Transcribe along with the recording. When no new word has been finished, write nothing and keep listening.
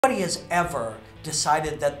Nobody has ever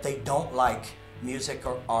decided that they don't like music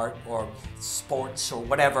or art or sports or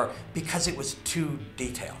whatever because it was too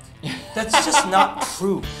detailed. That's just not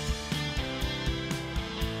true.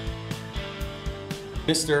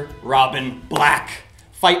 Mr. Robin Black,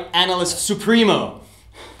 fight analyst supremo.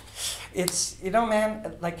 It's, you know,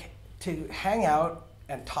 man, like to hang out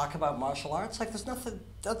and talk about martial arts, like there's nothing,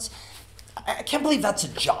 I can't believe that's a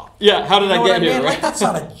job. Yeah, how did I get here, right? Like that's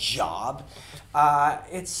not a job.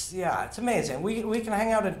 It's amazing. We can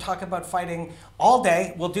hang out and talk about fighting all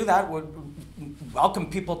day. We'll do that. We'll welcome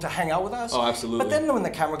people to hang out with us. Oh, absolutely. But then when the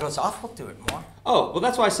camera goes off, we'll do it more. Oh, well,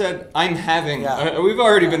 that's why I said I'm having, we've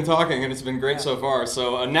already been talking and it's been great so far.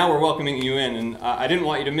 So now we're welcoming you in, and I didn't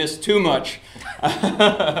want you to miss too much.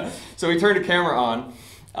 So we turned the camera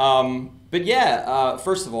on. But yeah,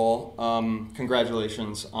 first of all,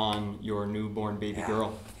 congratulations on your newborn baby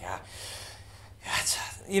girl. Yeah.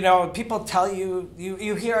 You know, people tell you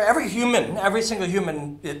hear every single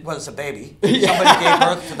human, it was a baby. Somebody gave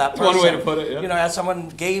birth to that person. One way to put it, yeah. You know, as someone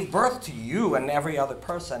gave birth to you and every other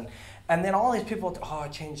person. And then all these people, oh,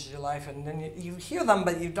 it changes your life. And then you hear them,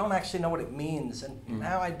 but you don't actually know what it means. And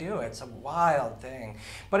now I do. It's a wild thing.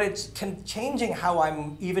 But it's changing how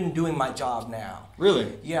I'm even doing my job now.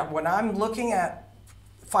 Really? Yeah, when I'm looking at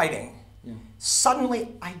fighting,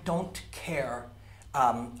 suddenly I don't care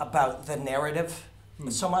about the narrative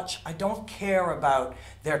so much. I don't care about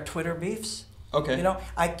their Twitter beefs. Okay. You know,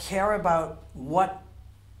 I care about what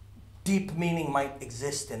deep meaning might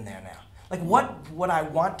exist in there now. Like what would I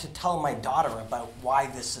want to tell my daughter about why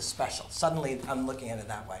this is special? Suddenly I'm looking at it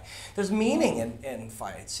that way. There's meaning in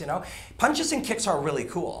fights, you know. Punches and kicks are really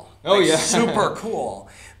cool. Oh, like, yeah. Super cool.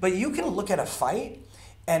 But you can look at a fight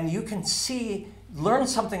and you can learn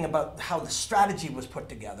something about how the strategy was put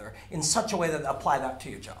together in such a way that apply that to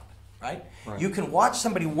your job. Right? You can watch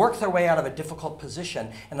somebody work their way out of a difficult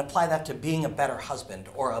position and apply that to being a better husband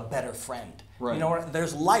or a better friend. Right. You know,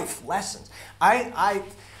 there's life lessons. I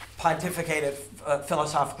pontificate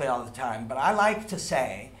philosophically all the time, but I like to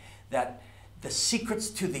say that the secrets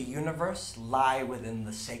to the universe lie within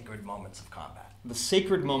the sacred moments of combat. The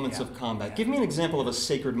sacred moments of combat. Give me an example of a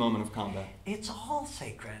sacred moment of combat. It's all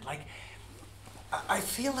sacred. Like, I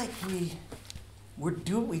feel like we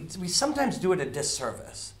sometimes do it a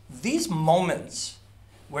disservice. These moments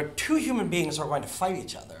where two human beings are going to fight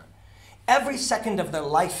each other, every second of their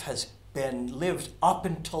life has been lived up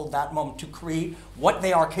until that moment to create what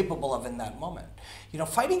they are capable of in that moment. You know,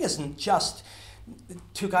 fighting isn't just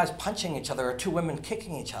two guys punching each other or two women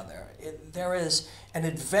kicking each other. There is an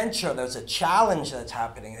adventure, there's a challenge that's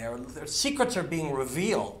happening there. Secrets are being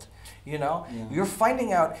revealed, you know? You're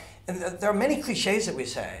finding out, and there are many cliches that we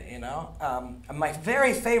say, you know? And my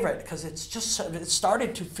very favorite, because it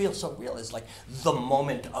started to feel so real, is like the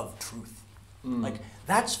moment of truth. Like,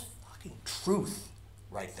 that's fucking truth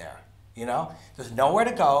right there, you know? There's nowhere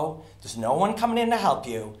to go, there's no one coming in to help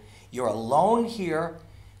you. You're alone here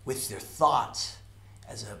with your thoughts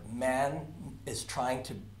as a man is trying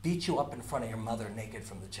to beat you up in front of your mother naked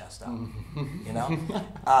from the chest up. You know?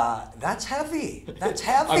 That's heavy. That's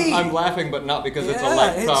heavy. I'm laughing, but not because it's a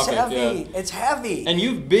light topic. Heavy. It's heavy. And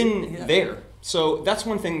you've been there. So that's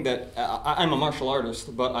one thing that I'm a martial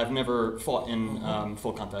artist, but I've never fought in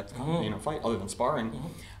full contact fight other than sparring.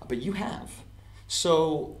 But you have.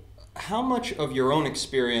 So how much of your own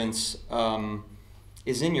experience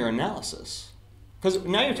is in your analysis? Because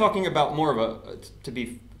now you're talking about more of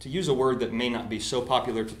to use a word that may not be so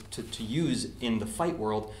popular to use in the fight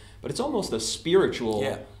world, but it's almost a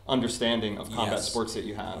spiritual understanding of combat sports that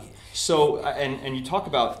you have. So, and you talk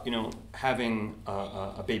about, you know, having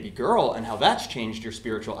a baby girl and how that's changed your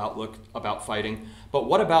spiritual outlook about fighting, but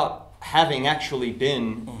what about having actually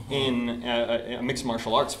been in a mixed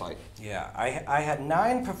martial arts fight? Yeah, I had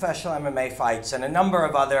 9 professional MMA fights and a number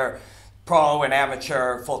of other pro and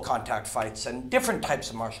amateur full contact fights and different types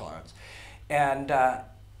of martial arts. And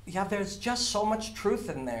yeah, there's just so much truth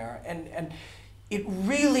in there. And it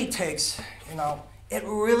really takes, you know,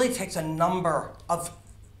 a number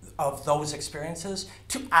of those experiences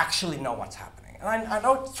to actually know what's happening. And I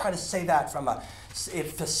don't try to say that from a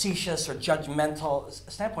facetious or judgmental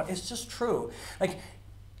standpoint. It's just true. Like,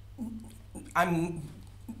 I'm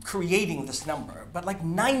creating this number, but like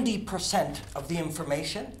 90% of the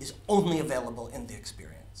information is only available in the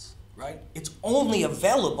experience, right? It's only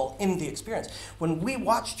available in the experience. When we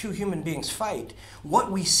watch two human beings fight, what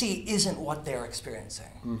we see isn't what they're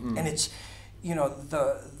experiencing. And it's, you know,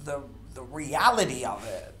 the reality of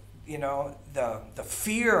it, you know, the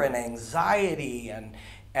fear and anxiety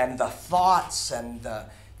and the thoughts and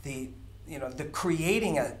the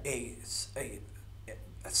creating a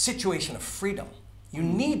situation of freedom You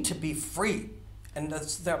need to be free. And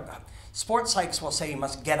sports psychs will say you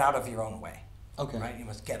must get out of your own way. Okay. Right? You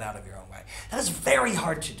must get out of your own way. That is very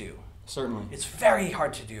hard to do. Certainly. It's very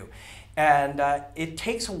hard to do. And it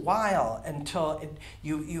takes a while until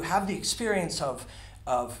you have the experience of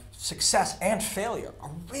success and failure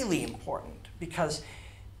are really important, because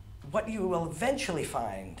what you will eventually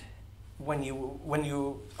find when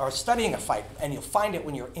you are studying a fight, and you'll find it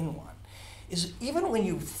when you're in one, is even when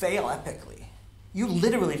you fail epically, you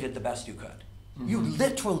literally did the best you could. Mm-hmm. You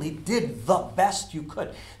literally did the best you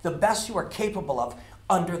could, the best you are capable of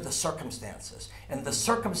under the circumstances. And the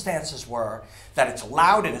circumstances were that it's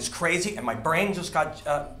loud and it's crazy, and my brain just got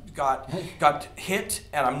hit,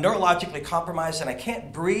 and I'm neurologically compromised, and I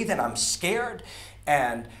can't breathe, and I'm scared,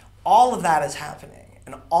 and all of that is happening,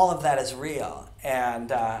 and all of that is real,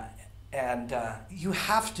 and you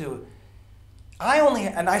have to.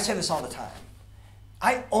 And I say this all the time,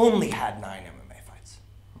 I only had 9 MMA fights,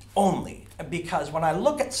 only, because when I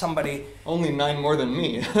look at somebody, only 9 more than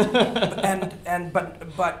me,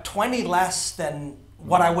 but 20 less than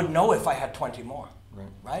what I would know if I had 20 more,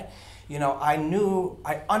 right? You know,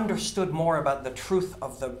 I understood more about the truth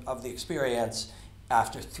of the experience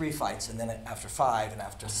after 3 fights, and then after 5, and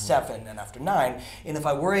after 7, and after 9. And if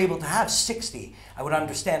I were able to have 60, I would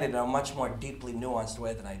understand it in a much more deeply nuanced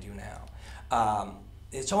way than I do now.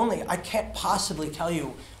 I can't possibly tell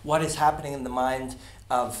you what is happening in the mind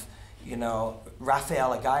of,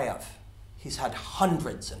 Rafael Agaev. He's had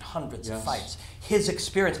hundreds and hundreds of fights. His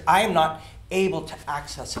experience, I am not able to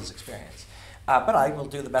access his experience. But I will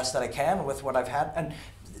do the best that I can with what I've had. And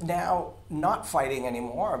now, not fighting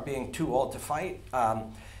anymore, being too old to fight,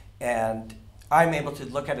 and I'm able to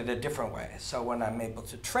look at it a different way. So when I'm able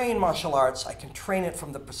to train martial arts, I can train it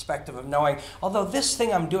from the perspective of knowing, although this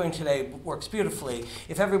thing I'm doing today works beautifully,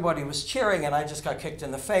 if everybody was cheering and I just got kicked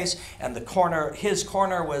in the face, and his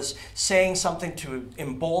corner was saying something to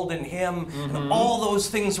embolden him, and all those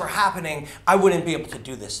things were happening, I wouldn't be able to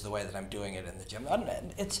do this the way that I'm doing it in the gym.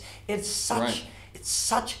 And it's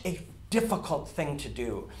such a difficult thing to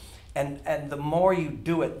do. And the more you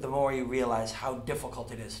do it, the more you realize how difficult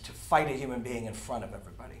it is to fight a human being in front of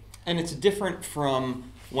everybody. And it's different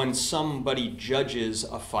from when somebody judges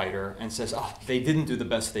a fighter and says, "Oh, they didn't do the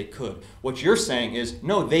best they could." What you're saying is,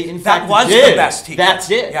 no, they in fact was did. The best he That's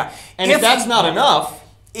could. it. Yeah. And if that's not enough,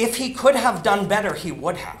 if he could have done better, he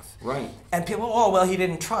would have. Right. And people, oh well, he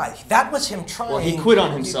didn't try. That was him trying. Well, he quit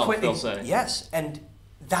on himself, they'll say. Yes, and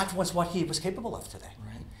that was what he was capable of today.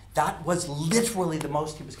 That was literally the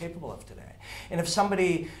most he was capable of today. And if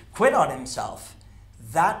somebody quit on himself,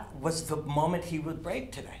 that was the moment he would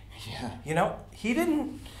break today. Yeah.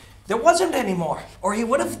 There wasn't any more, or he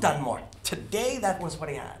would have done more. Today, that was what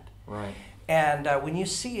he had. Right. And when you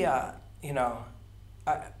see,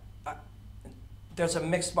 there's a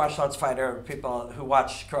mixed martial arts fighter, people who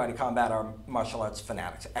watch karate combat are martial arts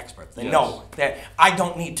fanatics, experts. They know that I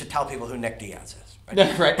don't need to tell people who Nick Diaz is.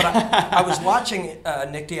 Right. But I was watching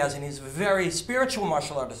Nick Diaz, and he's a very spiritual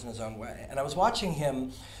martial artist in his own way. And I was watching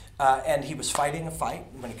him, and he was fighting a fight,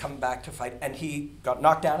 when he came back to fight, and he got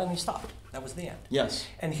knocked down and he stopped. That was the end. Yes.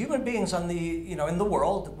 And human beings in the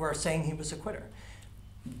world were saying he was a quitter.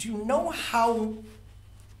 Do you know how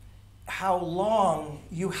long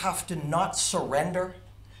you have to not surrender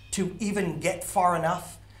to even get far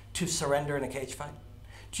enough to surrender in a cage fight?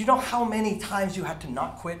 Do you know how many times you had to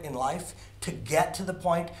not quit in life to get to the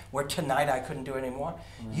point where tonight I couldn't do anymore?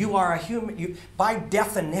 You are a human. By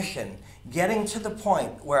definition, getting to the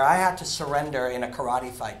point where I had to surrender in a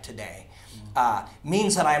karate fight today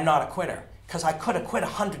means that I am not a quitter. Because I could have quit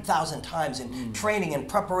 100,000 times in training, in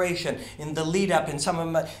preparation, in the lead up, in some of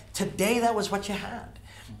my. Today, that was what you had.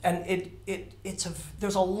 And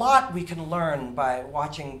there's a lot we can learn by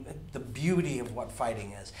watching the beauty of what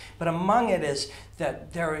fighting is. But among it is that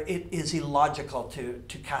it is illogical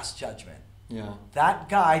to cast judgment. Yeah. That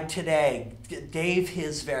guy today gave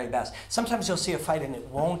his very best. Sometimes you'll see a fight and it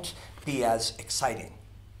won't be as exciting.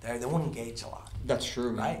 They won't engage a lot. That's true.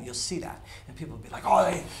 Right? You'll see that. And people will be like, oh,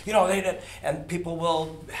 they did. And people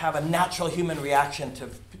will have a natural human reaction to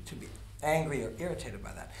be angry or irritated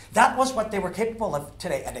by that. That was what they were capable of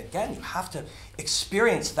today. And again, you have to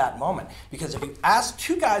experience that moment. Because if you ask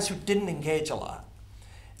 2 guys who didn't engage a lot,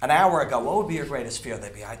 an hour ago, what would be your greatest fear?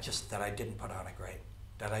 They'd be, that I don't put on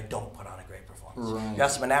a great performance. Right. You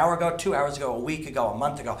ask them an hour ago, 2 hours ago, a week ago, a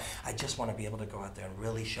month ago, I just want to be able to go out there and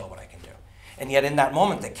really show what I can do. And yet in that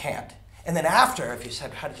moment, they can't. And then after, if you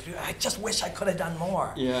said, how did you do it? I just wish I could have done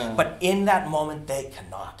more. Yeah. But in that moment, they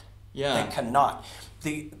cannot. Yeah. They cannot.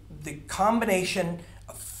 The combination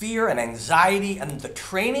of fear and anxiety and the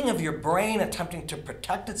training of your brain attempting to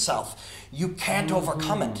protect itself, you can't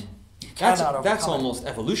overcome it. That's almost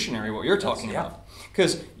evolutionary what you're talking about.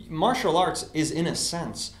 Because martial arts is, in a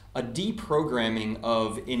sense, a deprogramming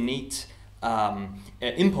of innate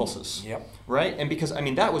impulses, right? And because, I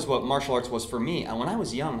mean, that was what martial arts was for me. And when I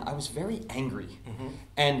was young, I was very angry.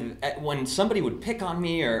 And when somebody would pick on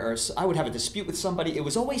me or I would have a dispute with somebody, it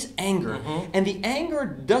was always anger. And the anger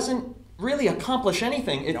doesn't really accomplish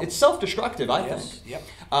anything. It's self-destructive, I think.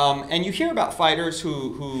 And you hear about fighters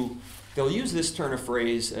who they'll use this turn of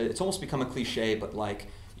phrase. It's almost become a cliche, but like,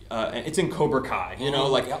 it's in Cobra Kai, you know,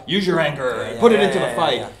 like use your anger, put it into the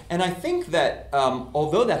fight. And I think that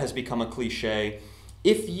although that has become a cliche,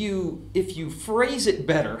 if you phrase it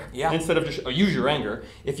better instead of just use your anger,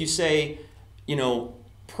 if you say, you know,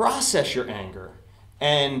 process your anger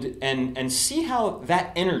and see how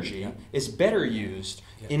that energy is better used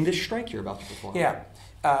in this strike you're about to perform.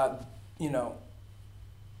 You know,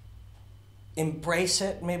 embrace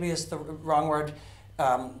it maybe is the wrong word.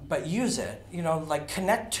 But use it, you know, like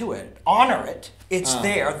connect to it, honor it. It's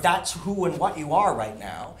there. That's who and what you are right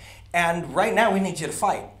now. And right now we need you to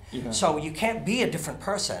fight. So you can't be a different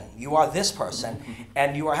person. You are this person,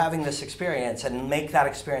 and you are having this experience, and make that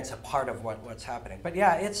experience a part of what's happening. But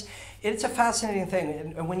yeah, it's a fascinating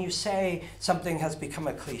thing. And when you say something has become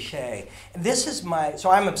a cliche, this is so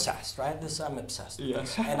I'm obsessed, right? I'm obsessed.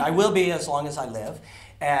 Yes. And I will be as long as I live.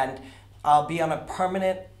 And I'll be on a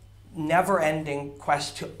permanent, never-ending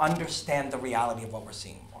quest to understand the reality of what we're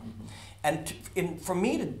seeing more. And for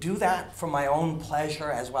me to do that for my own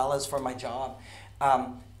pleasure as well as for my job,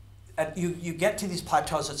 you get to these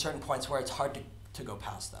plateaus at certain points where it's hard to go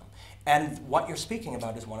past them. And what you're speaking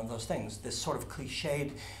about is one of those things, this sort of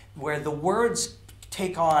cliched, where the words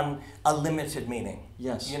take on a limited meaning.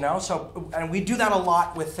 Yes. You know, and we do that a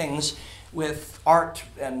lot with things, with art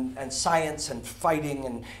and science and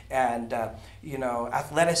fighting and you know,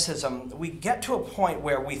 athleticism. We get to a point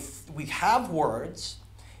where we have words,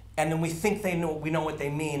 and then we think we know what they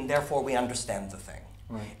mean, therefore we understand the thing.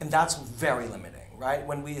 Right. And that's very limiting, right?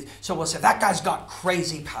 So we'll say, that guy's got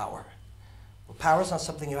crazy power. Well, power is not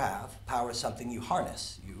something you have. Power is something you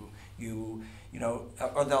harness. You know,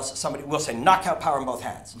 or somebody will say, knockout power in both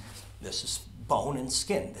hands. This is bone and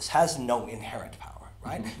skin. This has no inherent power.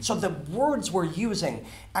 Right? So the words we're using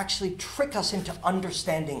actually trick us into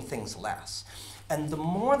understanding things less. And the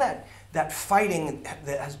more that fighting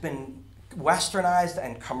that has been westernized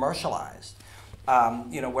and commercialized,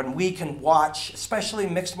 you know, when we can watch, especially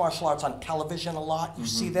mixed martial arts on television a lot, you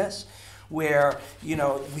see this, where, you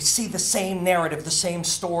know, we see the same narrative, the same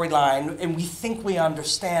storyline, and we think we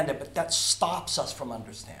understand it, but that stops us from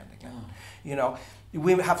understanding it. You know,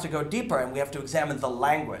 we have to go deeper, and we have to examine the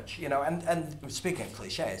language, you know. And speaking of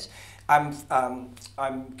cliches, I'm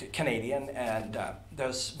Canadian, and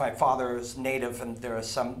my father's native, and there is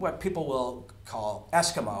some what people will call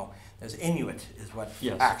Eskimo. There's Inuit is what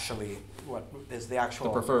is the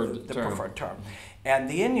preferred term. And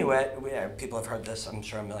the Inuit, people have heard this, I'm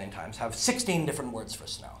sure, a million times, have 16 different words for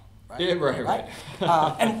snow. Right? Yeah, right.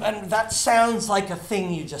 And that sounds like a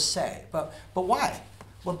thing you just say, but why?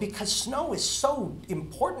 Well, because snow is so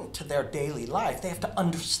important to their daily life, they have to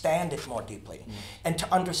understand it more deeply. And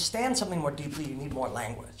to understand something more deeply, you need more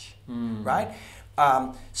language, right?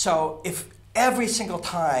 So if every single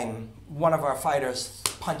time one of our fighters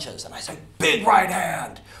punches, and I say, big right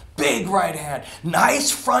hand,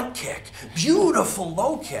 nice front kick, beautiful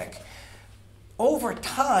low kick, over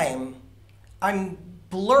time, I'm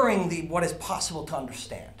blurring what is possible to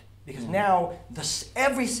understand. Because now,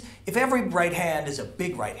 if every right hand is a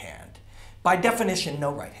big right hand, by definition,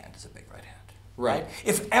 no right hand is a big right hand. Right?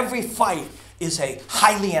 If every fight is a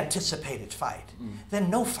highly anticipated fight,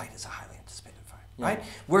 then no fight is a highly anticipated fight. Right?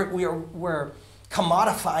 We're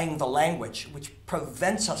commodifying the language, which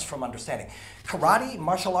prevents us from understanding. Karate,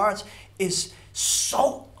 martial arts, is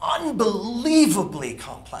so unbelievably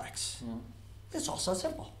complex. It's also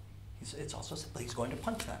simple. It's also simple. He's going to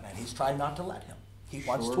punch that man. He's trying not to let him. He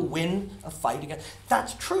wants to win a fight against.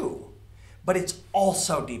 That's true, but it's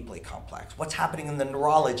also deeply complex. What's happening in the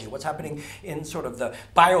neurology? What's happening in sort of the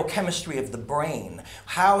biochemistry of the brain?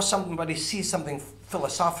 How somebody sees something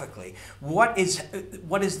philosophically? What is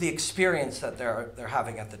the experience that they're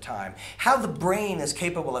having at the time? How the brain is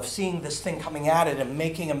capable of seeing this thing coming at it and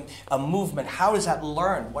making a movement? How does that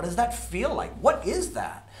learn? What does that feel like? What is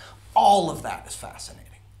that? All of that is fascinating.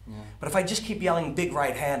 But if I just keep yelling big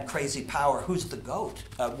right hand, crazy power, who's the GOAT?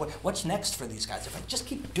 What's next for these guys? If I just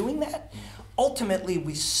keep doing that, ultimately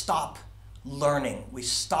we stop learning, we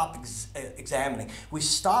stop examining, we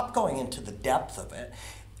stop going into the depth of it,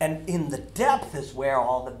 And in the depth is where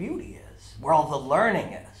all the beauty is, where all the learning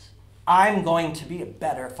is. I'm going to be a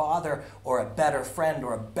better father or a better friend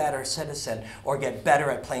or a better citizen or get better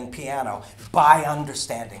at playing piano by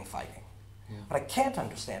understanding fighting. Yeah. But I can't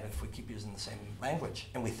understand it if we keep using the same language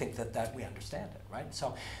and we think that we understand it, right?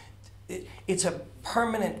 So it's a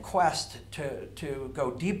permanent quest to go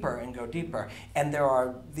deeper and go deeper. And there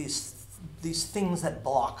are these things that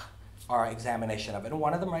block our examination of it. And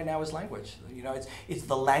one of them right now is language. You know, it's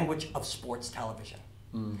the language of sports television.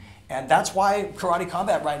 Mm. And that's why karate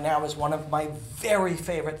combat right now is one of my very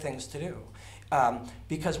favorite things to do.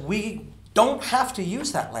 Because we don't have to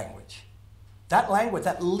use that language. That language,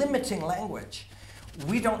 that limiting language,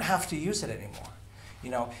 we don't have to use it anymore. You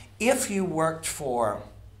know, if you worked for,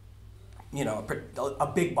 you know, a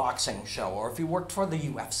big boxing show, or if you worked for the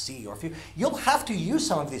UFC, or if you'll have to use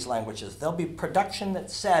some of these languages. There'll be production that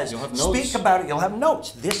says, speak about it, you'll have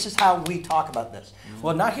notes. This is how we talk about this. Mm-hmm.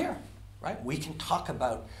 Well, not here, right? We can talk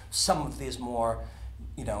about some of these more,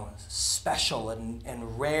 you know, special and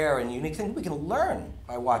rare and unique things we can learn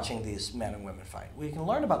by watching these men and women fight. We can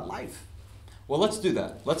learn about life. Well, let's do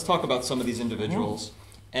that. Let's talk about some of these individuals.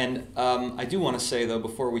 Mm-hmm. And I do want to say, though,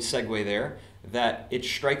 before we segue there, that it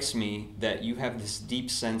strikes me that you have this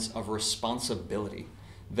deep sense of responsibility,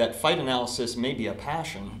 that fight analysis may be a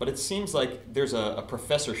passion, but it seems like there's a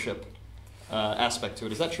professorship aspect to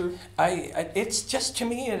it. Is that true? It's just, to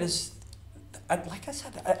me, it is, like I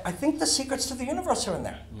said, I think the secrets to the universe are in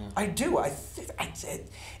there. Yeah. I do.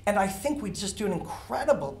 And I think we just do an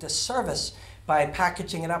incredible disservice by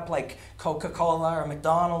packaging it up like Coca-Cola or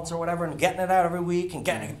McDonald's or whatever and getting it out every week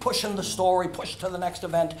and pushing the story, push to the next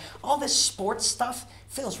event. All this sports stuff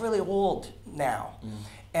feels really old now. Mm.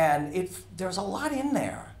 And there's a lot in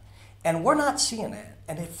there. And we're not seeing it.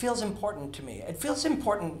 And it feels important to me. It feels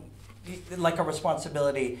important, like a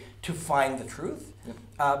responsibility to find the truth. Yep.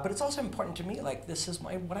 But it's also important to me, like, this is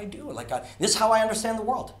what I do. Like, this is how I understand the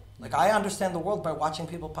world. Like, I understand the world by watching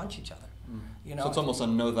people punch each other. You know, so it's almost a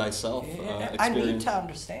know thyself experience. I need to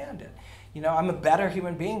understand it. You know, I'm a better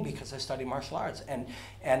human being because I study martial arts, and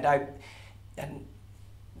there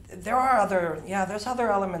are there's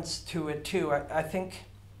other elements to it too. I think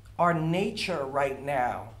our nature right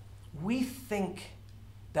now, we think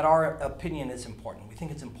that our opinion is important. We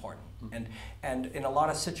think it's important. And in a lot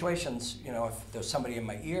of situations, you know, if there's somebody in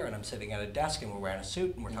my ear and I'm sitting at a desk and we're wearing a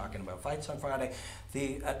suit and we're talking about fights on Friday,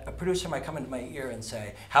 a producer might come into my ear and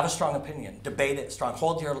say, have a strong opinion, debate it strong,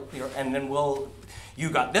 hold your and then you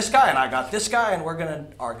got this guy and I got this guy and we're gonna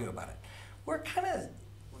argue about it.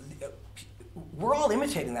 We're all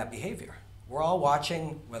imitating that behavior. We're all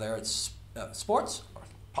watching, whether it's sports or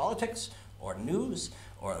politics or news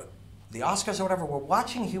or the Oscars or whatever, we're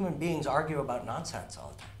watching human beings argue about nonsense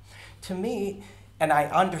all the time. To me, and I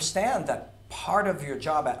understand that part of your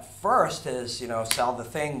job at first is, you know, sell the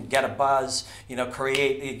thing, get a buzz, you know,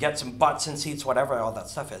 get some butts and seats, whatever all that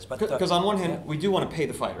stuff is. Because on one hand, we do want to pay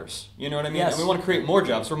the fighters, you know what I mean? Yes. And we want to create more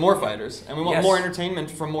jobs for more fighters, and we want more entertainment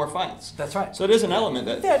from more fights. That's right. So it is an element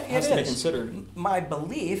that has to be considered. My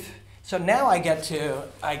belief. So now I get to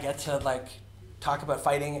like talk about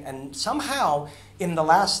fighting, and somehow in the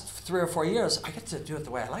last 3 or 4 years, I get to do it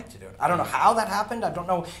the way I like to do it. I don't know how that happened. I don't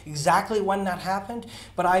know exactly when that happened,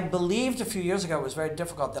 but I believed a few years ago it was very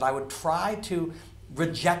difficult that I would try to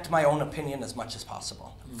reject my own opinion as much as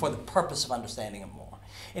possible for the purpose of understanding it more.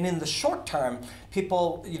 And in the short term,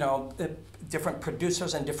 people, you know, different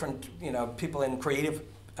producers and different, you know, people in creative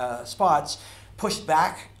spots pushed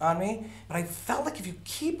back on me, but I felt like if you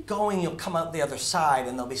keep going, you'll come out the other side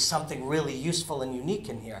and there'll be something really useful and unique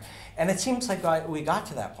in here. And it seems like we got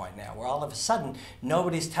to that point now, where all of a sudden,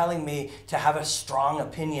 nobody's telling me to have a strong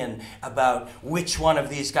opinion about which one of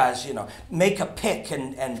these guys, you know, make a pick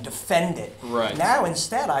and defend it. Right. Now,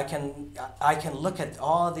 instead, I can look at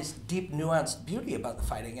all this deep, nuanced beauty about the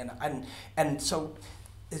fighting, and so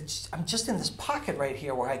I'm just in this pocket right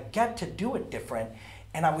here where I get to do it different.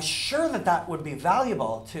 And I was sure that that would be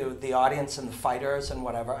valuable to the audience and the fighters and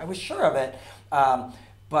whatever. I was sure of it,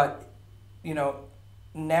 but you know,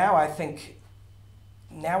 now I think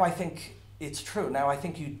it's true. Now I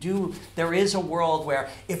think there is a world where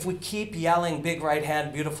if we keep yelling big right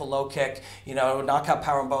hand, beautiful low kick, you know, knockout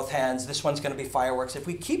power in both hands, this one's going to be fireworks. If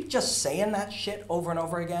we keep just saying that shit over and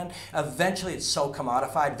over again, eventually it's so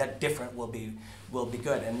commodified that different will be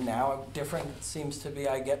good. And now different seems to be,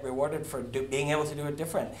 I get rewarded for being able to do it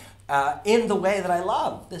different in the way that I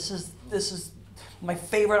love. This is my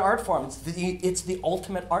favorite art form. It's the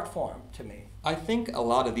ultimate art form to me. I think a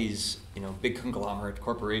lot of these, you know, big conglomerate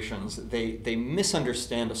corporations, they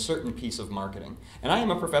misunderstand a certain piece of marketing. And I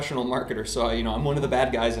am a professional marketer, so I'm one of the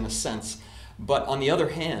bad guys in a sense. But on the other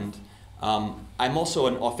hand, I'm also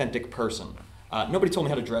an authentic person. Nobody told me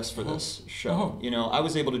how to dress for this show. You know, I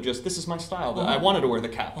was able to just, this is my style. I wanted to wear the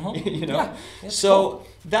cap. You know, yeah, so cool.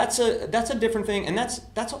 that's a different thing, and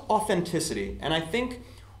that's authenticity. And I think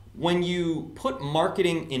when you put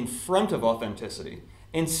marketing in front of authenticity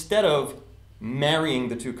instead of marrying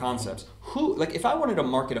the two concepts, like if I wanted to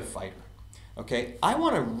market a fighter, okay, I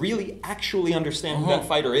want to really actually understand who that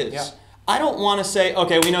fighter is. Yeah. I don't want to say,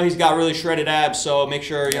 okay, we know he's got really shredded abs, so make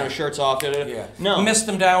sure, you know, shirt's off. Yeah. No. Mist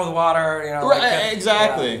him down with water, you know. Right, like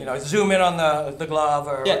exactly. Yeah, you know, zoom in on the glove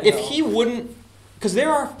or. Yeah, if he wouldn't, because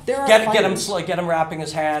there are get him wrapping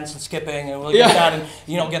his hands and skipping, and we'll get that, and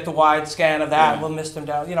you know, get the wide scan of that, and we'll mist him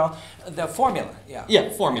down. You know, the formula. Yeah.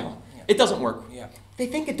 Yeah, formula. Yeah. It doesn't work. Yeah. They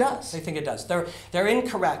think it does. They think it does. They're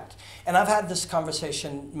incorrect, and I've had this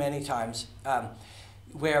conversation many times,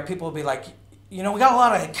 where people will be like, you know, we got a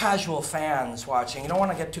lot of casual fans watching. You don't want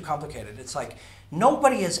to get too complicated. It's like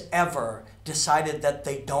nobody has ever decided that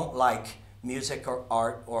they don't like music or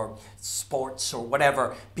art or sports or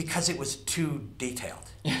whatever because it was too detailed.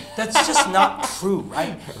 That's just not true,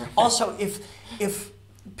 right? Also, if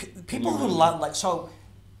people who love, like, so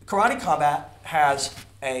Karate Combat has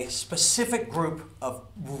a specific group of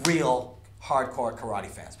real hardcore karate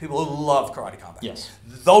fans, people who love Karate Combat. Yes.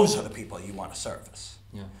 Those are the people you want to service.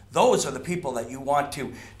 Yeah. Those are the people that you want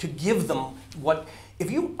to give them what,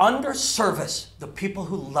 if you underservice the people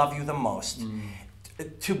who love you the most,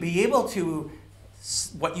 to be able to,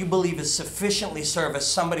 what you believe is sufficiently service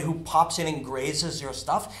somebody who pops in and grazes your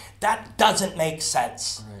stuff, that doesn't make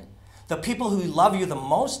sense. Right. The people who love you the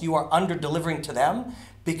most, you are under-delivering to them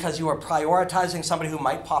because you are prioritizing somebody who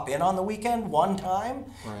might pop in on the weekend one time.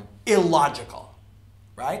 Right. Illogical,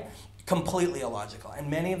 right? Completely illogical. And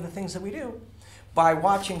many of the things that we do, by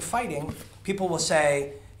watching fighting, people will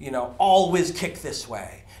say, you know, always kick this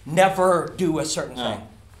way, never do a certain thing.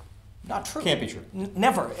 Not true. Can't be true.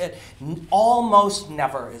 Never. Almost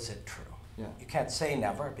never is it true. Yeah. You can't say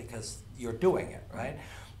never because you're doing it, right?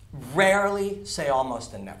 Rarely say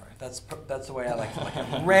almost and never. That's the way I like to look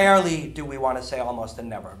at it. Rarely do we want to say almost and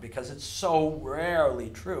never because it's so rarely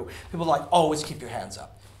true. People are like, always keep your hands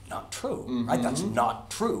up. Not true, right? That's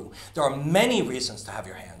not true. There are many reasons to have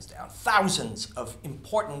your hands down. Thousands of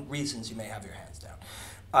important reasons you may have your hands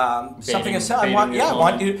down. Something is said. I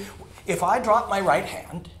want you. If I drop my right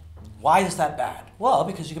hand, why is that bad? Well,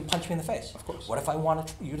 because you can punch me in the face. Of course. What if I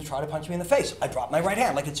want you to try to punch me in the face? I drop my right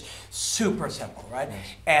hand. Like, it's super simple, right? Yes.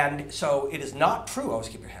 And so it is not true. Always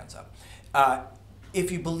keep your hands up.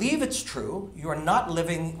 If you believe it's true, you are not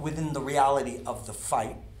living within the reality of the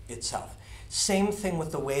fight itself. Same thing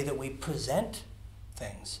with the way that we present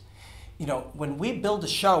things. You know, when we build a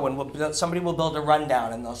show and somebody will build a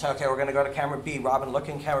rundown and they'll say, okay, we're going to go to camera B, Robin, look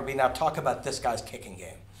in camera B, now talk about this guy's kicking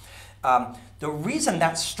game. The reason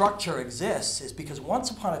that structure exists is because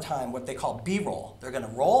once upon a time, what they call B-roll, they're going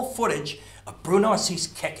to roll footage of Bruno Assis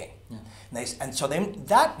kicking. Yeah. And so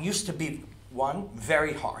that used to be, one,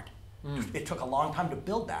 very hard. It took a long time to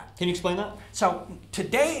build that. Can you explain that? So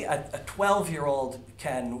today, a 12-year-old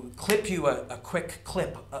can clip you a quick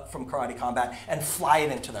clip from Karate Combat and fly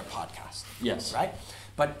it into their podcast. Yes. Right?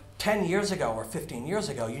 But 10 years ago or 15 years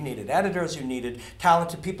ago, you needed editors, you needed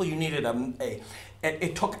talented people, you needed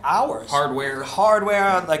it took hours.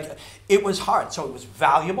 Hardware, like, it was hard. So it was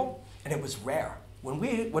valuable and it was rare. When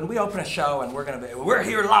we open a show and we're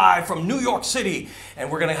here live from New York City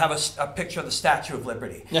and we're gonna have a picture of the Statue of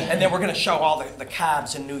Liberty, and then we're gonna show all the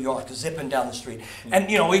cabs in New York zipping down the street, and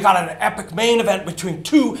you know, we got an epic main event between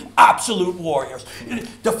two absolute warriors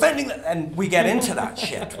defending and we get into that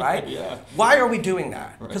shit, right? Yeah. Why are we doing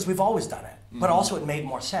that? Because we've always done it. But also it made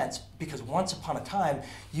more sense because once upon a time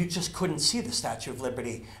you just couldn't see the Statue of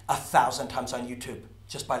Liberty 1,000 times on YouTube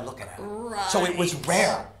just by looking at it. Right. So it was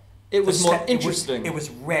rare. It was more interesting. It was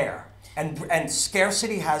rare. And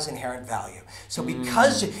scarcity has inherent value. So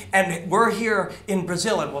because, and we're here in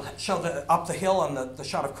Brazil, and we'll show up the hill on the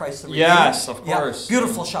shot of Christ the Redeemer. Yes, of course. Yeah,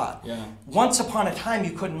 beautiful shot. Yeah. Once upon a time,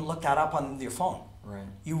 you couldn't look that up on your phone. Right.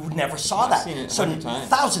 You never saw that. Seen it so times.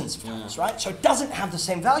 Thousands of times, right? So it doesn't have the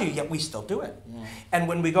same value, yet we still do it. Yeah. And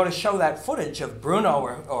when we go to show that footage of Bruno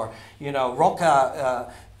or you know,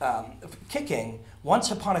 Roca kicking,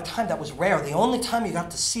 once upon a time that was rare. The only time you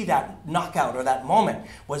got to see that knockout or that moment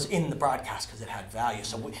was in the broadcast because it had value.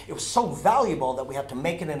 So it was so valuable that we had to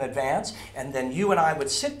make it in advance, and then you and I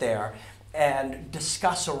would sit there and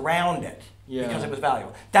discuss around it because it was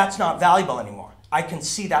valuable. That's not valuable anymore. I can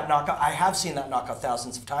see that knockout. I have seen that knockout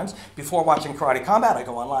thousands of times. Before watching Karate Combat, I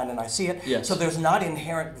go online and I see it. Yes. So there's not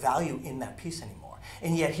inherent value in that piece anymore.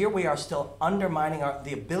 And yet here we are still undermining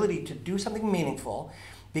the ability to do something meaningful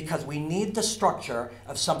because we need the structure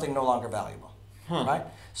of something no longer valuable, right?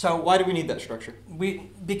 So why do we need that structure?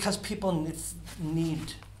 Because people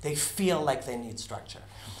they feel like they need structure.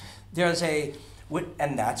 There's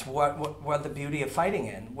and that's what the beauty of fighting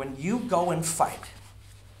in. When you go and fight,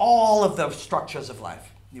 all of the structures of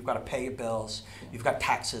life, you've got to pay your bills, you've got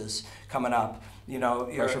taxes coming up, you know,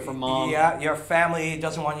 pressure from mom. Yeah, your family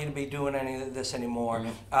doesn't want you to be doing any of this anymore.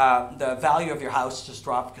 The value of your house just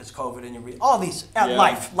dropped because COVID, and all these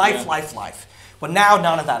life. But now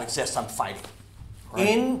none of that exists. I'm fighting.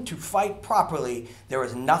 Right. To fight properly, there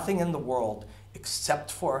is nothing in the world except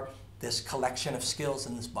for this collection of skills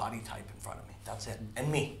and this body type in front of me. That's it, and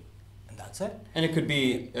me. And that's it. And it could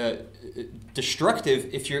be destructive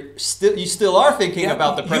if you still are thinking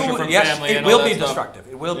about the pressure from family. It will be destructive.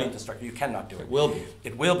 It will be destructive. You cannot do it. It will be.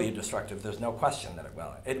 It will be destructive. There's no question that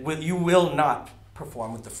it will. You will not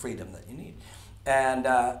perform with the freedom that you need. And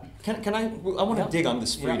can I want to dig on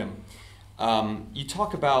this freedom. You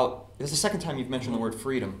talk about, this is the second time you've mentioned the word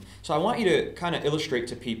freedom. So I want you to kind of illustrate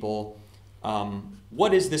to people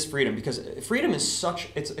what is this freedom? Because freedom is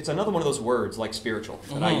it's another one of those words like spiritual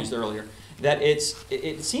that I used earlier, that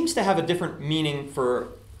it seems to have a different meaning for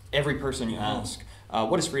every person you ask.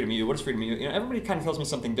 What is freedom to you? What is freedom to you? You know, everybody kind of tells me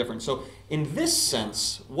something different. So in this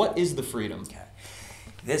sense, what is the freedom? Okay.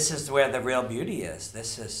 This is where the real beauty is.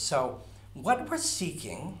 So what we're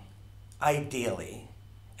seeking, ideally,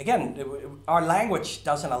 again, our language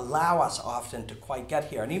doesn't allow us often to quite get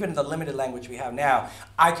here, and even the limited language we have now,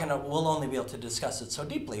 we'll only be able to discuss it so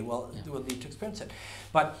deeply. We'll need to experience it.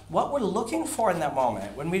 But what we're looking for in that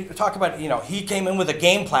moment, when we talk about, he came in with a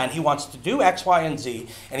game plan, he wants to do X, Y, and Z,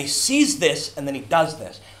 and he sees this, and then he does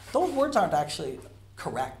this. Those words aren't actually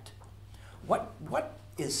correct. What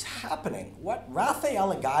is happening, what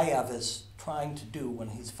Rafael Agaev is trying to do when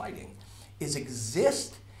he's fighting, is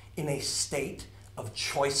exist in a state of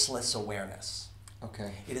choiceless awareness.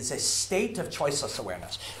 Okay. It is a state of choiceless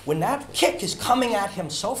awareness. When that kick is coming at him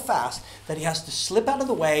so fast that he has to slip out of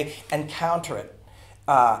the way and counter it,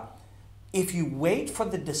 if you wait for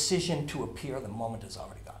the decision to appear, the moment is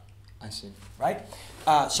already gone. I see. Right?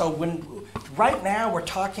 So right now we're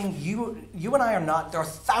talking, you and I are not, there are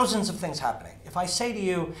thousands of things happening. If I say to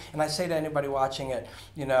you, and I say to anybody watching it,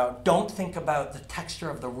 don't think about the texture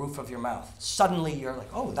of the roof of your mouth. Suddenly you're like,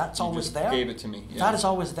 oh, that's always there? Gave it to me. Yeah. That is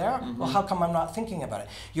always there? Mm-hmm. Well, how come I'm not thinking about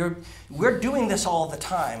it? We're doing this all the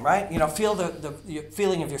time, right? Feel the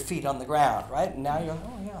feeling of your feet on the ground, right? And now you're like,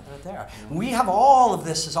 oh yeah, they're there. Mm-hmm. We have all of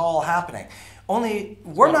this is all happening. Only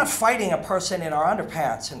we're not fighting a person in our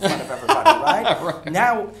underpants in front of everybody, right? Right?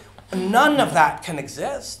 Now, none of that can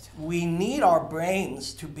exist. We need our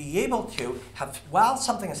brains to be able to have, while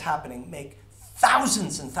something is happening, make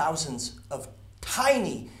thousands and thousands of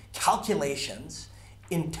tiny calculations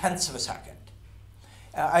in tenths of a second.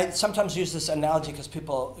 I sometimes use this analogy because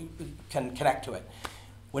people can connect to it.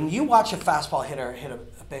 When you watch a fastball hitter hit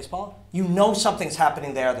a baseball, you know something's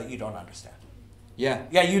happening there that you don't understand. Yeah.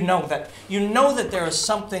 Yeah, you know that there is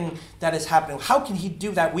something that is happening. How can he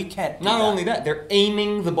do that? We can't do that. Not only that, they're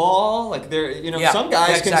aiming the ball. Like some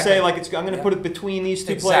guys can say like I'm going to put it between these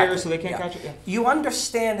two players so they can't catch it. Yeah. You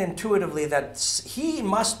understand intuitively that he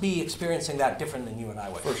must be experiencing that different than you and I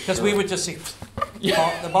would. Because we would just see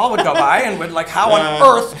the ball would go by and we'd like, how on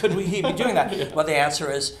earth could he be doing that? Yeah. Well, the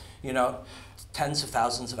answer is, tens of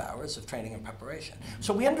thousands of hours of training and preparation.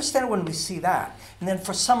 So we understand when we see that. And then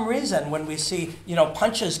for some reason, when we see,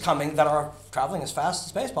 punches coming that are traveling as fast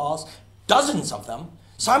as baseballs, dozens of them,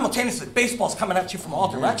 simultaneously, baseballs coming at you from all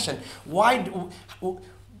direction, we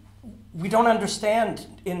don't understand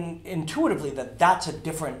intuitively that that's a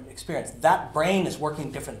different experience. That brain is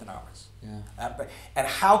working different than ours. Yeah. And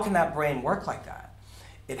how can that brain work like that?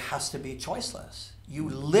 It has to be choiceless. You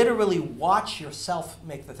literally watch yourself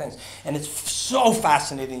make the things. And it's so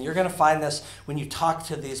fascinating. You're going to find this when you talk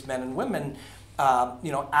to these men and women,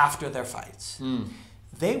 after their fights.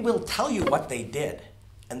 They will tell you what they did.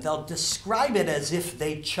 And they'll describe it as if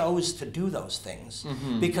they chose to do those things.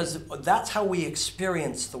 Mm-hmm. Because that's how we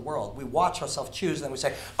experience the world. We watch ourselves choose, and then we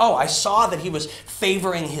say, oh, I saw that he was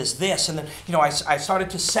favoring his this. And then, I started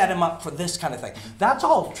to set him up for this kind of thing. That's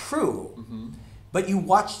all true. But you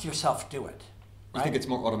watched yourself do it. Right? I think it's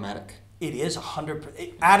more automatic. It is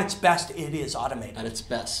 100%. At its best, it is automated. At its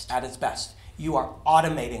best. At its best. You are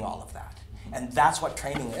automating all of that. And that's what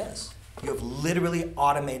training is. You have literally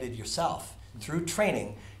automated yourself through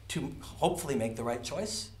training to hopefully make the right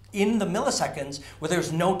choice in the milliseconds where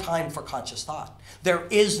there's no time for conscious thought. There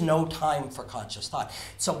is no time for conscious thought.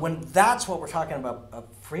 So when that's what we're talking about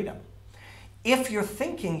freedom. If you're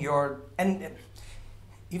thinking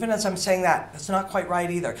even as I'm saying that, that's not quite right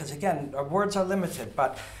either, because again, our words are limited,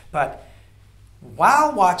 but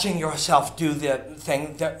while watching yourself do the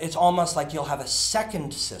thing, it's almost like you'll have a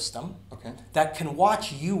second system that can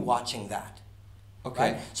watch you watching that.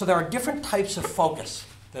 Okay. Right? So there are different types of focus.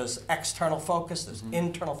 There's external focus, there's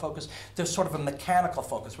internal focus, there's sort of a mechanical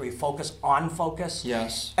focus where you focus on focus.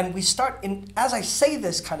 Yes. And we start, as I say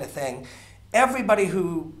this kind of thing, everybody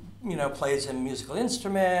who plays a musical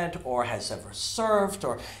instrument or has ever surfed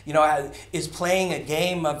or is playing a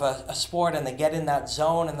game of a sport and they get in that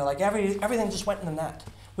zone and they're like, everything just went in the net.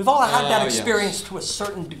 We've all had that experience to a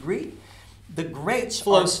certain degree. The greats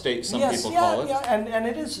flow state, some people call it. Yeah, and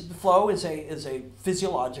it is, the flow is a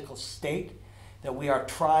physiological state that we are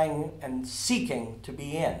trying and seeking to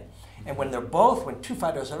be in. And when two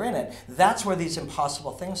fighters are in it, that's where these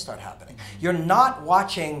impossible things start happening. You're not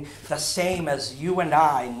watching the same as you and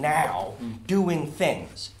I now doing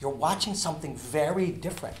things. You're watching something very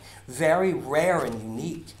different, very rare and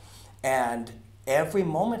unique. And every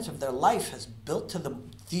moment of their life has built to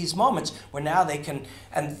these moments where now they can,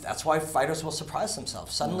 and that's why fighters will surprise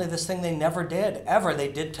themselves. Suddenly this thing they never did, ever,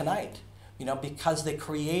 they did tonight. Because they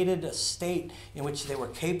created a state in which they were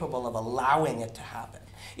capable of allowing it to happen.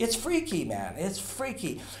 It's freaky, man. It's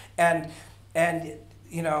freaky, and if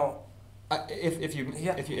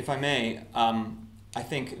I may, I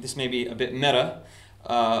think this may be a bit meta,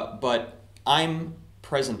 but I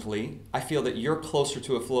feel that you're closer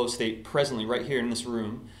to a flow state presently, right here in this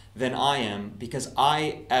room, than I am, because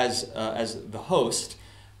I, as the host,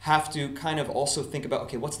 have to kind of also think about,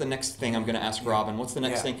 okay, what's the next thing I'm going to ask Robin? What's the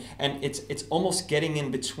next thing? And it's almost getting in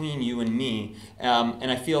between you and me. And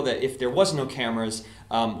I feel that if there was no cameras,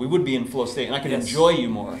 we would be in flow state, and I could enjoy you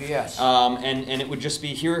more. Yes. And it would just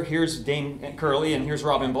be here's Dane Curley and here's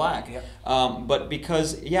Robin Black. Yep. But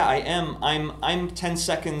because I'm 10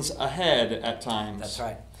 seconds ahead at times. That's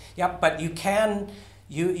right. Yeah, but you can.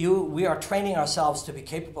 We are training ourselves to be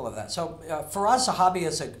capable of that. So for us, a hobby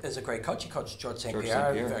is a great coach. He coached George St.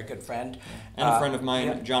 Pierre, a very good friend. And a friend of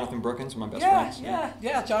mine, Jonathan Brookins, one of my best friends.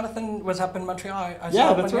 Yeah. Jonathan was up in Montreal.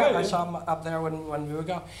 I saw him up there when we would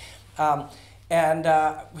go. And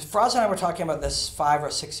Faraz and I were talking about this 5 or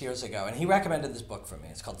 6 years ago, and he recommended this book for me.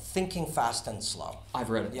 It's called Thinking Fast and Slow. I've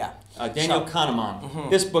read it. Yeah. Daniel Kahneman.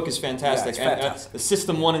 This book is fantastic. Yeah, it's fantastic. The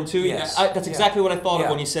System 1 and 2, yes. That's exactly what I thought of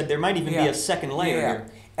when you said there might even be a second layer here.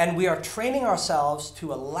 And we are training ourselves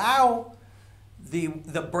to allow the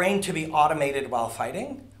brain to be automated while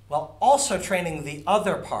fighting, while also training the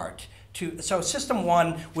other part. So system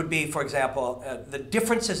 1 would be, for example, the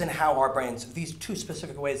differences in how our brains, these two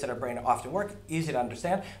specific ways that our brain often work, easy to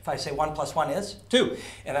understand. If I say 1 + 1 is 2,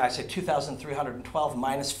 and I say 2,312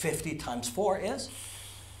 minus 50 times 4 is,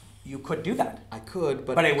 you could do that. I could,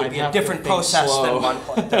 but it would be a different process than 1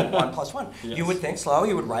 + 1. Yes. You would think slow,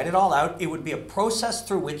 you would write it all out. It would be a process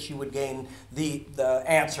through which you would gain the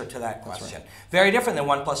answer to that question. Right. Very different than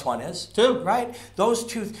 1 + 1 is 2, right? Those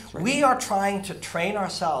two, right. We are trying to train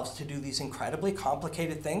ourselves to do these incredibly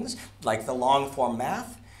complicated things, like the long form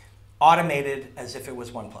math, automated as if it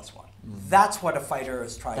was 1 + 1. That's what a fighter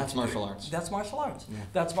is trying to do. That's martial arts. That's martial arts. Yeah.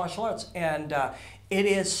 That's martial arts. And it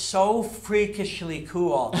is so freakishly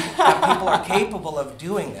cool that people are capable of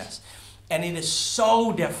doing this. And it is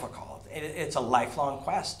so difficult. It's a lifelong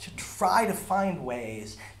quest to try to find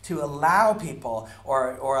ways to allow people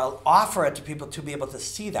or offer it to people to be able to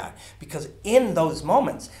see that. Because in those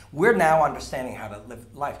moments, we're now understanding how to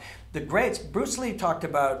live life. The greats, Bruce Lee talked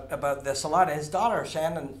about this a lot. His daughter,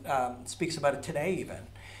 Shannon, speaks about it today even.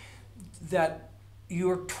 That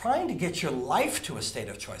you're trying to get your life to a state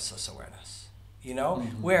of choiceless awareness,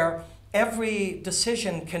 where every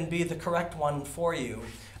decision can be the correct one for you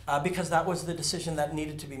because that was the decision that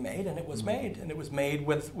needed to be made, and it was made, and it was made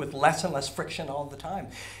with less and less friction all the time.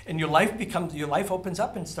 And your life opens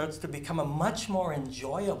up and starts to become a much more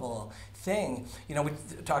enjoyable thing. We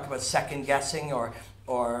talk about second guessing or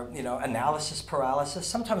analysis paralysis.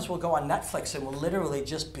 Sometimes we'll go on Netflix and we'll literally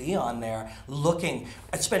just be on there looking.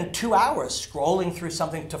 I'd spend 2 hours scrolling through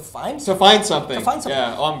something to find something.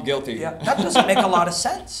 Yeah, I'm guilty. Yeah, that doesn't make a lot of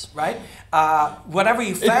sense, right? Whatever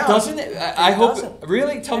you found. It doesn't? I hope. Doesn't.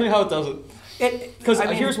 Really? Tell me how it doesn't. Because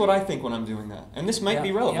here's what I think when I'm doing that, and this might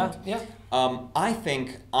be relevant. I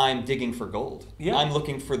think I'm digging for gold. Yeah. I'm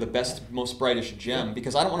looking for the best, most brightest gem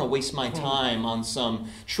because I don't want to waste my time on some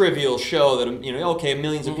trivial show that okay,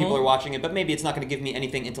 millions of people are watching it, but maybe it's not going to give me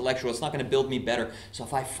anything intellectual. It's not going to build me better. So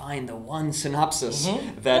if I find the one synopsis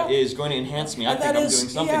that is going to enhance me, I think I'm doing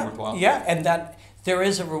something worthwhile. Yeah, and that there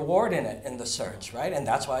is a reward in it in the search, right? And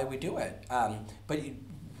that's why we do it. But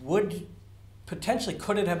would potentially,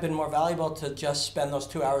 could it have been more valuable to just spend those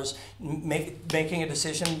 2 hours making a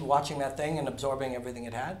decision, watching that thing, and absorbing everything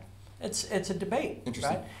it had? It's a debate,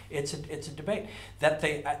 Interesting. right? It's a debate that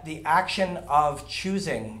the action of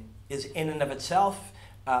choosing is in and of itself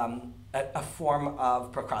a form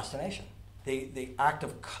of procrastination. The act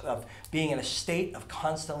of being in a state of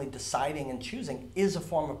constantly deciding and choosing is a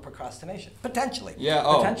form of procrastination, potentially. Yeah.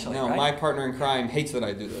 Potentially, No. right? My partner in crime hates that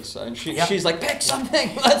I do this, and Yeah. she's like, pick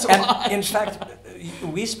something. Let's And watch. in fact,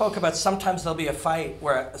 we spoke about sometimes there'll be a fight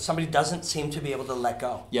where somebody doesn't seem to be able to let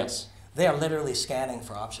go. Yes. They are literally scanning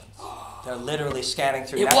for options. They're literally scanning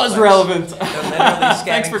through Netflix. It was relevant. They're literally scanning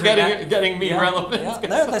Thanks for through getting me relevant.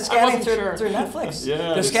 Yeah. They're scanning wasn't sure. through Netflix. Yeah,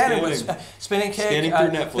 they're they're scanning with spinning kick, Scanning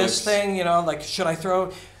through Netflix. this thing, you know, like, should I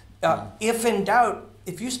throw? If in doubt,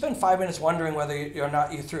 if you spend 5 minutes wondering whether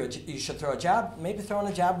you should throw a jab, maybe throwing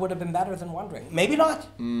a jab would have been better than wondering. Maybe not.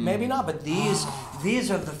 Maybe not. But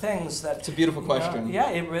these are the things that. It's a beautiful question.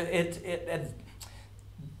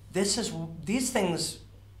 These things.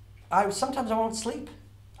 Sometimes I won't sleep.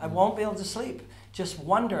 I won't be able to sleep just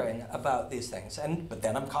wondering about these things. But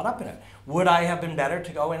then I'm caught up in it. Would I have been better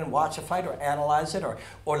to go in and watch a fight or analyze it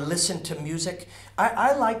or listen to music?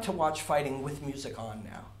 I like to watch fighting with music on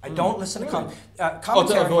now. I don't listen to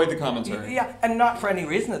commentary. To avoid the commentary. Yeah, and not for any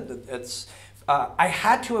reason. I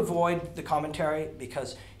had to avoid the commentary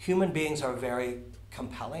because human beings are very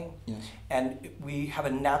compelling. Yes. And we have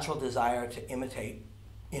a natural desire to imitate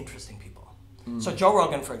interesting people. So Joe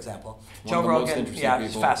Rogan, for example. Joe Rogan,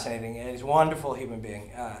 he's fascinating. He's a wonderful human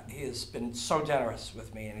being. He has been so generous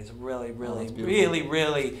with me, and he's a really,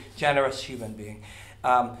 really generous human being.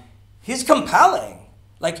 He's compelling.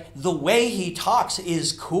 Like, the way he talks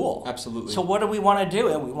is cool. Absolutely. So what do we want to do?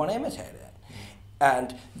 And we want to imitate it.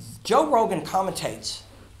 And Joe Rogan commentates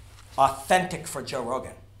authentic for Joe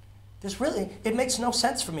Rogan. It makes no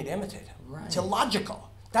sense for me to imitate him. Right. It's illogical.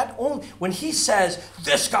 When he says,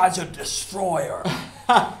 this guy's a destroyer,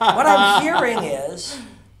 what I'm hearing is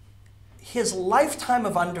his lifetime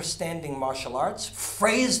of understanding martial arts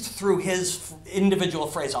phrased through his individual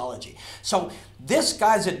phraseology. So this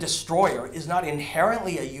guy's a destroyer is not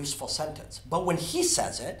inherently a useful sentence. But when he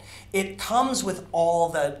says it, it comes with all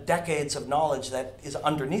the decades of knowledge that is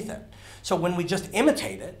underneath it. So when we just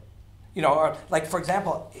imitate it, you know, or like, for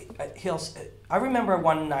example, I remember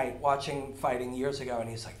one night watching fighting years ago, and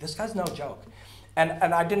he's like, this guy's no joke.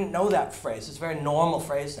 And I didn't know that phrase. It's a very normal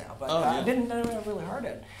phrase now, but I never really heard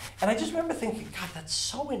it. And I just remember thinking, God, that's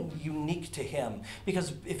so unique to him.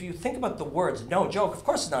 Because if you think about the words, no joke, of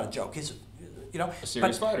course it's not a joke. He's, a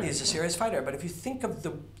serious fighter. He's a serious fighter. But if you think of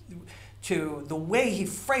the way he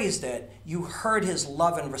phrased it, you heard his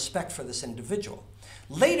love and respect for this individual.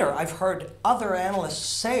 Later, I've heard other analysts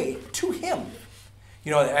say to him,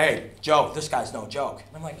 hey, Joe, this guy's no joke.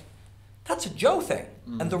 And I'm like, that's a Joe thing.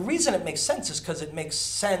 And the reason it makes sense is because it makes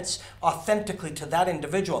sense authentically to that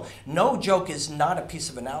individual. No joke is not a piece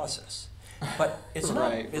of analysis. But it's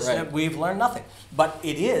Right, not. right. We've learned nothing. But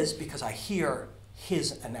it is because I hear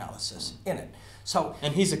his analysis in it. So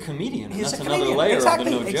And he's a comedian. he's That's a comedian. another layer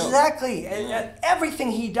Exactly, of the no joke. exactly. Yeah.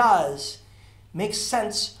 Everything he does makes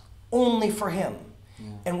sense only for him.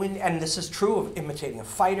 Yeah. And this is true of imitating a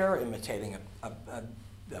fighter, imitating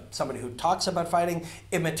somebody who talks about fighting,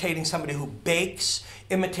 imitating somebody who bakes,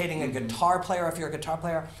 imitating a guitar player if you're a guitar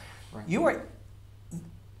player. Right.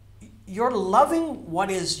 You're loving what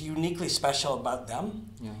is uniquely special about them,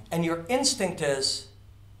 and your instinct is,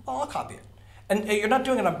 well, I'll copy it. And you're not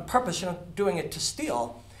doing it on purpose, you're not doing it to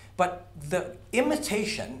steal, but the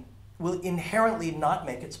imitation will inherently not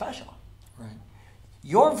make it special.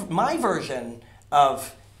 Right. My version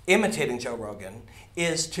of imitating Joe Rogan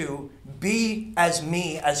is to be as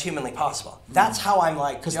me as humanly possible. That's how I'm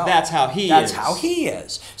like Joe. Because that's how he is. That's how he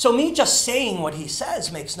is. So me just saying what he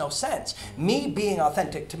says makes no sense. Me being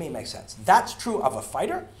authentic to me makes sense. That's true of a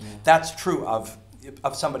fighter. That's true of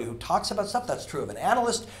somebody who talks about stuff. That's true of an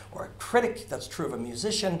analyst or a critic. That's true of a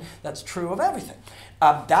musician. That's true of everything.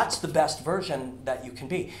 That's the best version that you can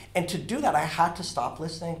be. And to do that, I had to stop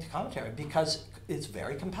listening to commentary because it's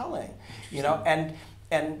very compelling.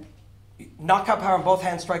 And knockout power in both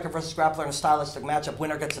hands, striker versus grappler in a stylistic matchup.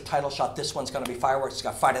 Winner gets a title shot. This one's going to be fireworks. It's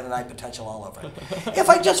got fight of the night potential all over it. If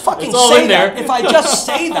I just fucking say that, if I just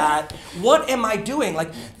say that, what am I doing?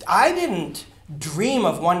 Like, I didn't dream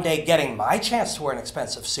of one day getting my chance to wear an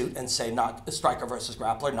expensive suit and say striker versus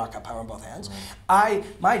grappler, knockout power in both hands.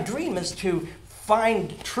 My dream is to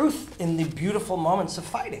find truth in the beautiful moments of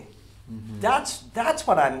fighting. That's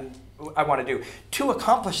what I'm I want to do. To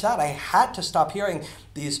accomplish that, I had to stop hearing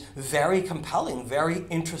these very compelling, very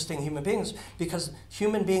interesting human beings, because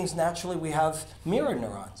human beings, naturally, we have mirror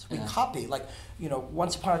neurons. We copy. Like, you know,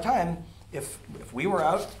 once upon a time, if we were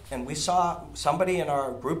out and we saw somebody in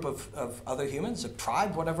our group of other humans, a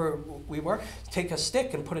tribe, whatever we were, take a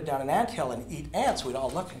stick and put it down an anthill and eat ants, we'd all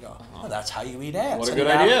look and go, oh, that's how you eat ants. What a good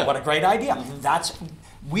idea. What a great idea.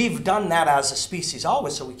 We've done that as a species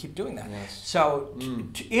always, so we keep doing that. Yes. So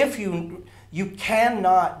if you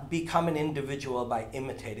cannot become an individual by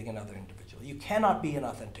imitating another individual. You cannot be an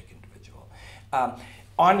authentic individual.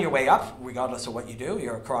 On your way up, regardless of what you do,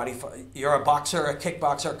 you're a boxer, a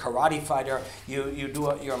kickboxer, karate fighter, you're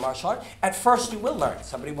a martial art. At first you will learn.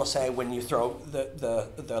 Somebody will say, when you throw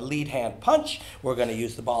the lead hand punch, we're going to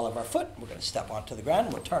use the ball of our foot, we're going to step onto the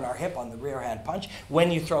ground, we'll turn our hip on the rear hand punch.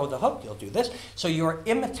 When you throw the hook, you'll do this. So you're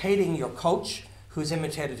imitating your coach, who's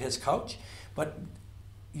imitated his coach, but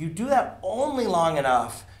you do that only long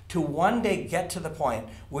enough to one day get to the point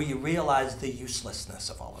where you realize the uselessness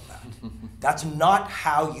of all of that. That's not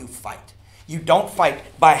how you fight. You don't fight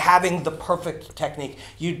by having the perfect technique.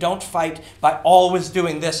 You don't fight by always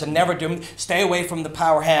doing this and never doing, stay away from the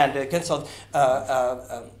power hand against a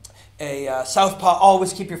southpaw,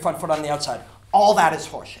 always keep your front foot on the outside. All that is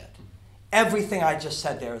horseshit. Everything I just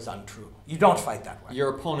said there is untrue. You don't fight that way.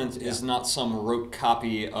 Your opponent is not some rote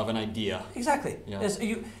copy of an idea. Exactly. Yeah.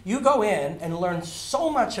 You go in and learn so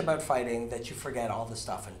much about fighting that you forget all the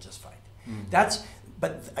stuff and just fight.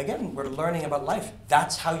 But again, we're learning about life.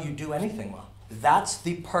 That's how you do anything well. That's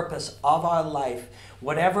the purpose of our life.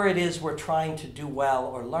 Whatever it is we're trying to do well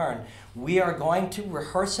or learn, we are going to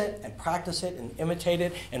rehearse it and practice it and imitate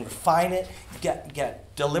it and refine it,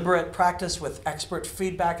 get deliberate practice with expert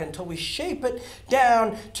feedback until we shape it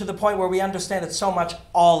down to the point where we understand it so much,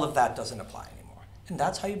 all of that doesn't apply anymore. And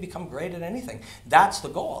that's how you become great at anything. That's the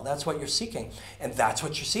goal. That's what you're seeking. And that's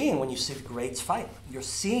what you're seeing when you see the greats fight. You're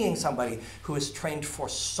seeing somebody who has trained for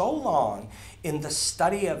so long in the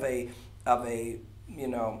study of a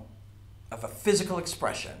physical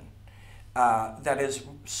expression that is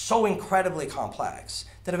so incredibly complex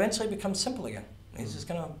that eventually becomes simple again. He's just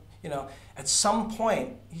gonna, at some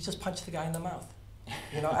point, you just punch the guy in the mouth.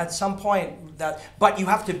 At some point but you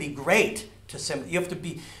have to be great to you have to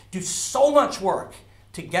do so much work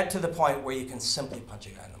to get to the point where you can simply punch a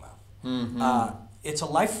guy in the mouth. It's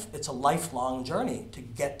a lifelong journey to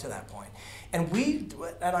get to that point. And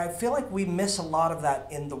I feel like we miss a lot of that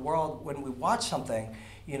in the world when we watch something.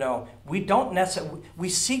 We don't necessarily, we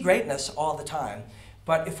see greatness all the time,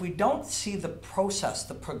 but if we don't see the process,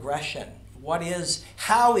 the progression,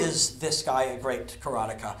 how is this guy a great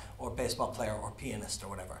karateka or baseball player or pianist or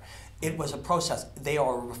whatever? It was a process. They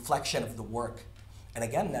are a reflection of the work. And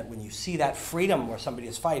again, that when you see that freedom where somebody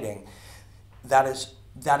is fighting, that is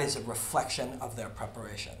a reflection of their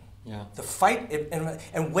preparation. Yeah. The fight,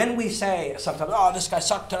 and when we say sometimes, oh, this guy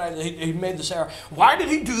sucked tonight, he made this error. Why did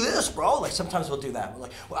he do this, bro? Like sometimes we'll do that. We're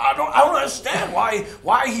like, well, I don't understand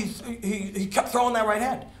why he kept throwing that right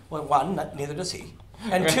hand. Well, one, neither does he.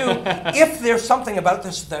 And two, if there's something about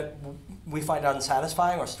this that we find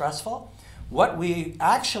unsatisfying or stressful, what we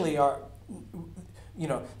actually are,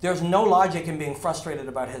 there's no logic in being frustrated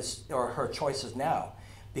about his or her choices now,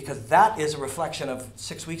 because that is a reflection of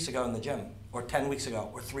 6 weeks ago in the gym, or 10 weeks ago,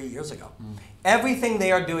 or 3 years ago. Everything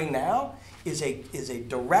they are doing now is a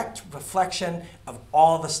direct reflection of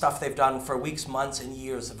all the stuff they've done for weeks, months, and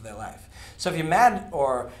years of their life. So if you're mad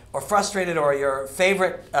or frustrated, or your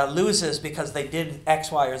favorite loses because they did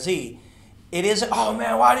X, Y, or Z, it isn't, oh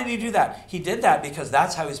man, why did he do that? He did that because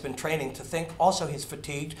that's how he's been training to think. Also, he's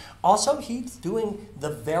fatigued. Also, he's doing the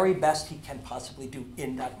very best he can possibly do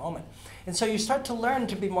in that moment. And so you start to learn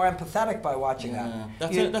to be more empathetic by watching that.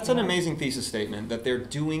 That's an amazing thesis statement, that they're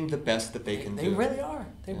doing the best that they can do. They really are.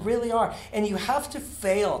 They really are. And you have to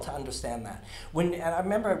fail to understand that. And I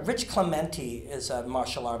remember Rich Clementi is a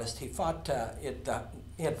martial artist. He fought,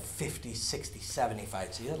 he had 50, 60, 70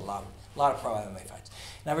 fights. He had a lot of pro MMA fights.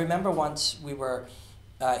 And I remember once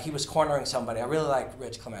he was cornering somebody. I really like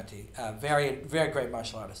Rich Clementi, very, very great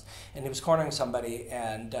martial artist. And he was cornering somebody,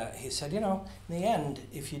 and he said, in the end,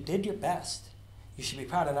 if you did your best, you should be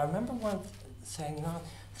proud. And I remember saying,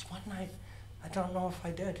 this one night, I don't know if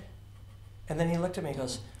I did. And then he looked at me and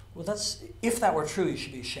goes, well, if that were true, you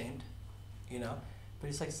should be ashamed, But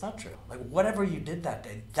he's like, it's not true. Like, whatever you did that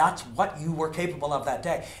day, that's what you were capable of that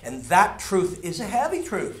day. And that truth is a heavy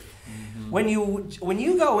truth. When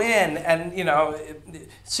you go in and,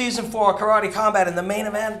 season 4 Karate Combat in the main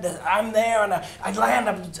event, I'm there and I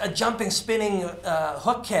land a jumping, spinning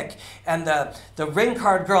hook kick, and the ring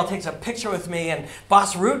card girl takes a picture with me, and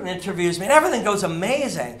Boss Rutan interviews me, and everything goes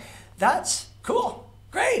amazing. That's cool,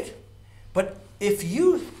 great. But if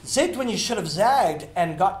you zigged when you should have zagged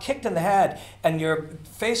and got kicked in the head and your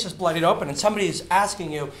face is bloodied open and somebody's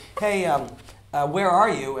asking you, hey, where are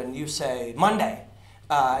you? And you say, Monday.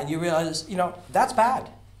 And you realize, that's bad,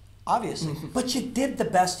 obviously. But you did the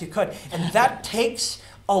best you could. And that takes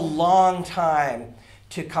a long time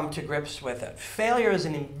to come to grips with it. Failure is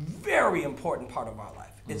a very important part of our life.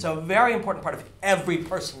 It's a very important part of every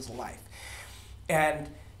person's life. And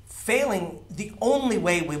failing, the only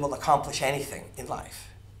way we will accomplish anything in life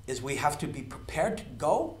is we have to be prepared to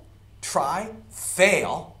go, try,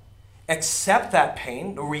 fail, accept that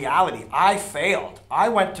pain, the reality. I failed. I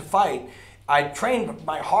went to fight. I trained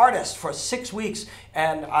my hardest for 6 weeks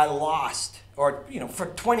and I lost. Or, for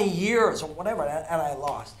 20 years or whatever, and I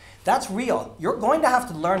lost. That's real. You're going to have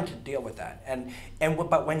to learn to deal with that.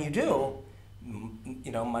 But when you do,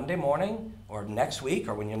 Monday morning or next week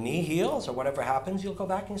or when your knee heals or whatever happens, you'll go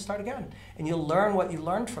back and start again. And you'll learn what you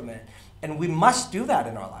learned from it. And we must do that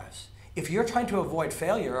in our lives. If you're trying to avoid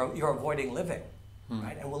failure, you're avoiding living.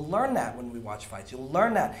 Right? And we'll learn that when we watch fights. You'll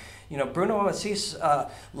learn that. Bruno Assis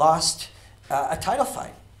lost a title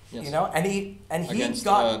fight. Yes. And he against,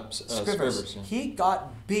 got Scrivers. Yeah. He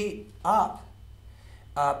got beat up,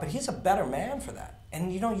 but he's a better man for that.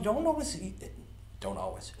 And you don't always.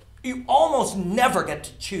 You almost never get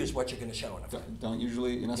to choose what you're going to show in a fight. Don't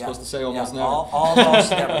usually. You're not supposed to say almost never.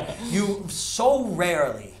 Almost never. You so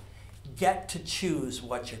rarely get to choose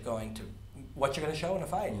what you're going to show in a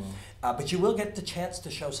fight, but you will get the chance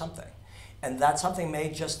to show something. And that something may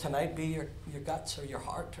just tonight be your guts or your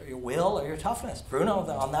heart or your will or your toughness. Bruno,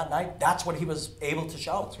 on that night, that's what he was able to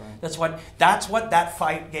show. That's right. That's what that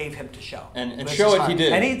fight gave him to show. And show it he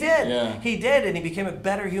did. And he did. Yeah. He did, and he became a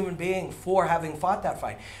better human being for having fought that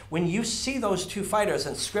fight. When you see those two fighters,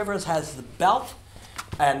 and Scrivers has the belt,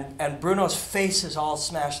 and Bruno's face is all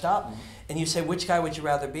smashed up, and you say, which guy would you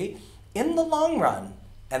rather be? In the long run,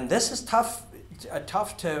 and this is tough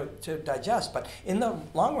to digest, but in the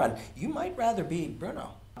long run, you might rather be Bruno.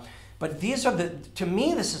 But to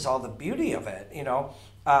me, this is all the beauty of it,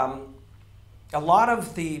 a lot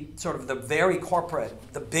of the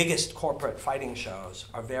the biggest corporate fighting shows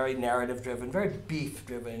are very narrative driven, very beef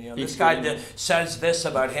driven. This guy says this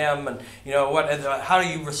about him, and how do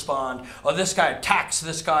you respond? Or this guy attacks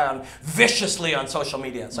this guy viciously on social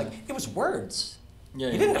media. It's like, it was words. Yeah,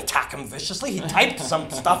 he didn't attack him viciously. He typed some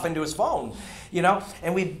stuff into his phone,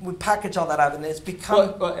 and we package all that up, and it's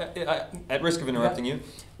become... At risk of interrupting you,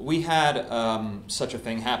 we had such a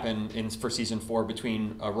thing happen for season 4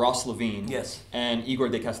 between Ross Levine and Igor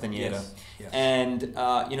De Castañeda. Yes. And,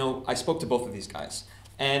 I spoke to both of these guys,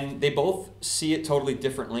 and they both see it totally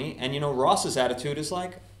differently. And, Ross's attitude is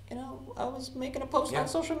like, I was making a post on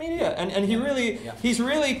social media. And he's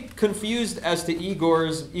really confused as to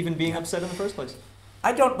Igor's even being upset in the first place.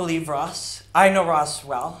 I don't believe Ross. I know Ross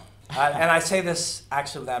well, and I say this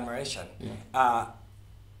actually with admiration.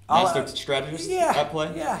 Master strategist at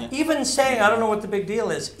play? Yeah. Even saying, I don't know what the big deal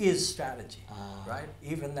is strategy. Right?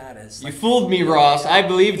 Even that is... You fooled me, Ross. I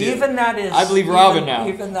believed you. Even that is... I believe Robin now.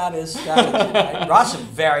 Even that is strategy, right? Ross is a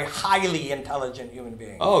very highly intelligent human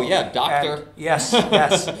being. Oh, yeah, doctor. And yes.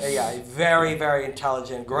 Very, very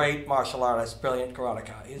intelligent, great martial artist, brilliant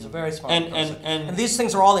karateka. He's a very smart person. And these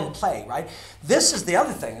things are all in play, right? This is the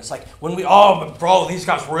other thing. It's like, when these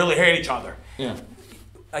guys really hate each other. Yeah.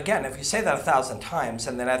 Again, if you say that 1,000 times,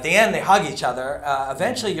 and then at the end they hug each other,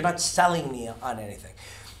 eventually you're not selling me on anything.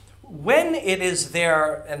 When it is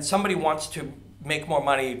there and somebody wants to make more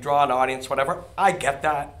money, draw an audience, whatever, I get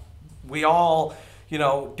that. We all,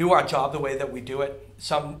 do our job the way that we do it.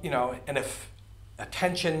 And if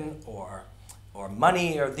attention or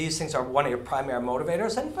money or these things are one of your primary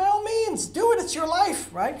motivators, then by all means, do it. It's your life,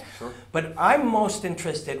 right? Sure. But I'm most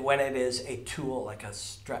interested when it is a tool, like a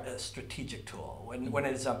strategic tool, when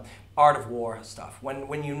it is art of war stuff,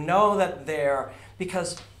 when you know that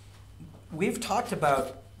because we've talked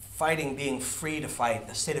about fighting being free to fight,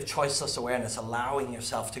 the state of choiceless awareness, allowing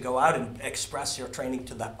yourself to go out and express your training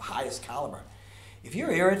to the highest caliber. If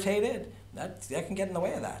you're irritated, that can get in the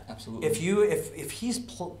way of that. Absolutely. If he's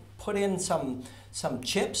put in some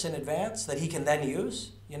chips in advance that he can then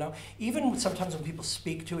use, even sometimes when people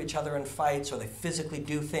speak to each other in fights or they physically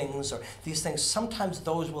do things or these things, sometimes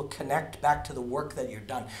those will connect back to the work that you've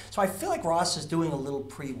done. So I feel like Ross is doing a little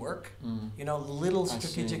pre-work, little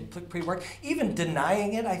strategic pre-work. Even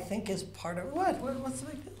denying it, I think, is part of what's the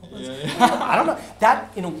big deal? I don't know.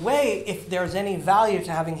 That, in a way, if there's any value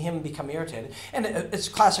to having him become irritated, and it's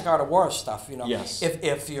classic art of war stuff, Yes.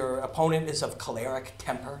 If your opponent is of choleric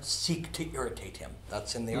temper, seek to irritate him.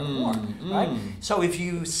 That's in the art of war, right? So if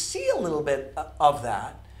you see a little bit of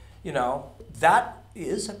that, you know, that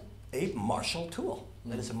is a martial tool.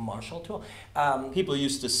 That is a martial tool. People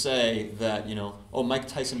used to say that, you know, oh, Mike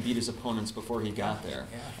Tyson beat his opponents before he got there.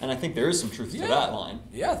 Yeah. And I think there is some truth to that line.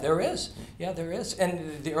 Yeah, there is. Yeah, there is.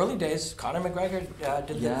 And the early days, Conor McGregor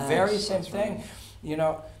did the very same thing. Right. You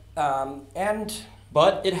know,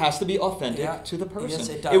 but it has to be authentic to the person. Yes,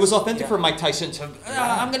 it does. It was authentic for Mike Tyson to,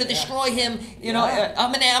 I'm going to destroy him, you know,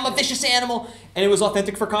 I'm a vicious animal. And it was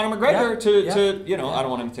authentic for Conor McGregor to you know, I don't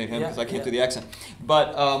want to imitate him because I can't do the accent.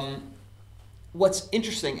 But what's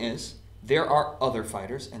interesting is there are other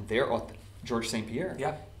fighters, and George St. Pierre.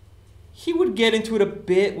 Yeah. He would get into it a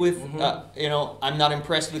bit with, you know, I'm not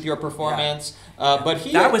impressed with your performance, but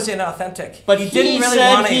that was inauthentic. But he didn't really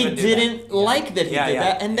said want to he even do didn't that. like that he did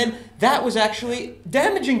that, and then that was actually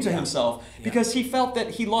damaging to himself because he felt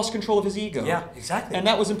that he lost control of his ego. Yeah, exactly. And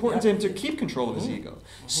that was important to him to keep control of his ego.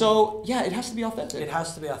 So yeah, it has to be authentic. It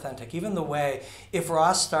has to be authentic. Even the way, if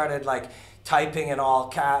Ross started like typing in all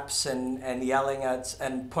caps and yelling at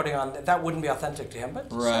and putting on, that wouldn't be authentic to him. But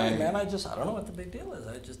sorry, man, I don't know what the big deal is.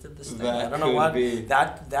 I just did this thing. I don't know what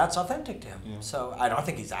that's authentic to him. Yeah. So I don't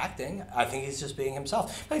think he's acting. I think he's just being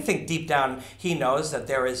himself. But I think deep down he knows that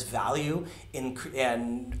there is value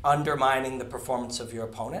in undermining the performance of your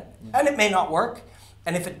opponent, and it may not work.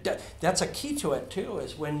 And if that's a key to it too,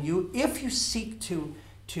 is if you seek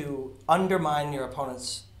to undermine your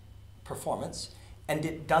opponent's performance and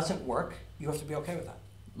it doesn't work, you have to be okay with that.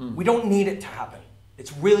 We don't need it to happen.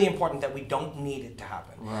 It's really important that we don't need it to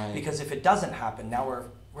happen. Right. Because if it doesn't happen, now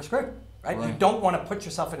we're screwed. Right? You don't want to put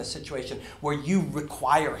yourself in a situation where you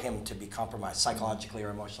require him to be compromised, psychologically or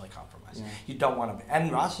emotionally compromised. Yeah. You don't want to be.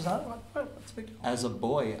 And Ross is not, what's the big deal? As a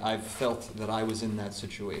boy, I've felt that I was in that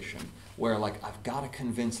situation where, like, I've got to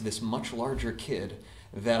convince this much larger kid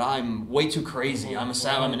that I'm way too crazy. I'm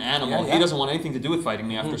an animal. He doesn't want anything to do with fighting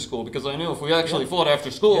me after school because I knew if we actually fought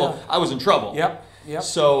after school, I was in trouble. Yep.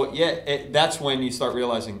 So that's when you start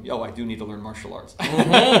realizing, I do need to learn martial arts.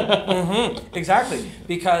 Exactly,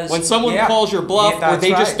 because when someone calls your bluff or they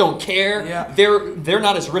just don't care, they're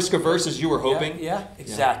not as risk averse as you were hoping. Yeah,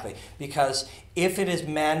 exactly. Because if it is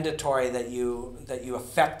mandatory that you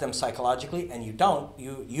affect them psychologically and you don't,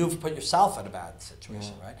 you've put yourself in a bad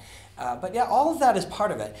situation, right? But all of that is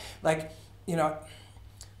part of it. Like, you know,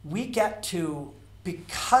 we get to,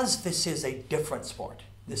 because this is a different sport,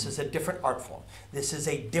 this is a different art form,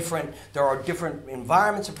 there are different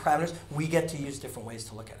environments and parameters, we get to use different ways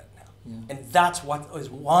to look at it now. Yeah. And that's what is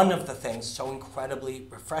one of the things so incredibly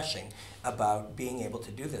refreshing about being able to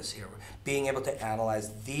do this here. Being able to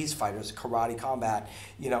analyze these fighters, karate combat,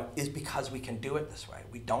 you know, is because we can do it this way.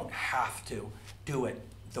 We don't have to do it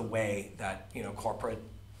the way that, you know, corporate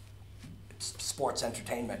sports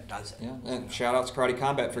entertainment does it. Yeah, and shout out to Karate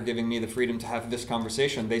Combat for giving me the freedom to have this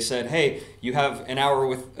conversation. They said, hey, you have an hour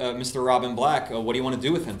with Mr. Robin Black. What do you want to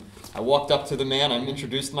do with him? I walked up to the man, I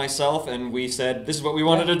introduced myself, and we said, this is what we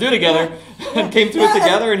wanted to do together, and came to it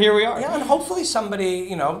together, and here we are. Yeah, and hopefully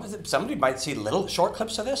somebody might see little short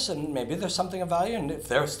clips of this, and maybe there's something of value, and if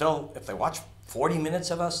they watch 40 minutes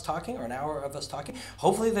of us talking or an hour of us talking,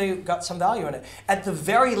 hopefully they got some value in it. At the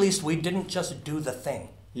very least, we didn't just do the thing.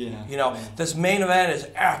 Yeah. You know, this main event is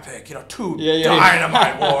epic. You know, two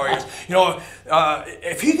dynamite warriors. You know,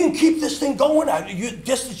 if he can keep this thing going,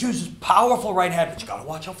 just uses powerful right hand, but you got to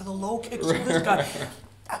watch out for the low kicks of this guy.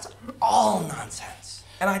 That's all nonsense.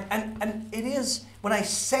 And it is, when I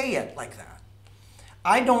say it like that,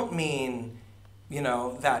 I don't mean, you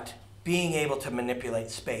know, that being able to manipulate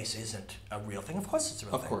space isn't a real thing. Of course it's a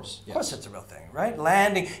real thing. Of course it's a real thing, right?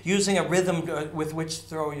 Landing, using a rhythm with which to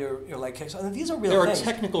throw your leg kicks. I mean, these are real things.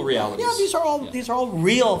 There are technical realities. Yeah, these are all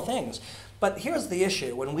real things. But here's the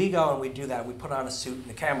issue. When we go and we do that, we put on a suit and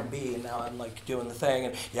the camera B, and now I'm like doing the thing,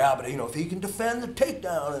 and but you know, if he can defend the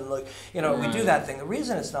takedown, and like, you know, we do that thing. The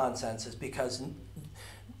reason it's nonsense is because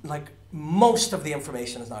like most of the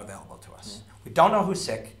information is not available to us. We don't know who's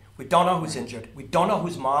sick. We don't know who's injured. We don't know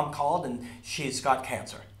whose mom called and she's got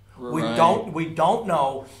cancer. Right. We don't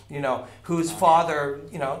know, you know, whose father,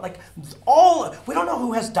 you know, like we don't know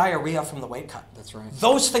who has diarrhea from the weight cut. That's right.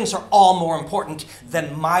 Those things are all more important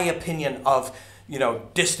than my opinion of, you know,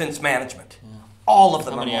 distance management. Yeah. All of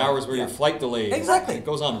them. How many hours were your flight delayed? Exactly. It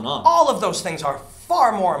goes on and on. All of those things are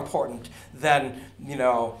far more important than, you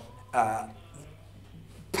know,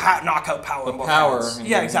 knockout power. The power.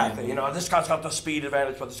 Yeah, exactly. You know, this guy's got the speed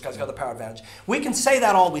advantage, but this guy's got the power advantage. We can say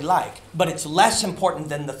that all we like, but it's less important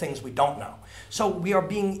than the things we don't know. So we are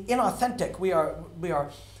being inauthentic. We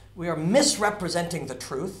are misrepresenting the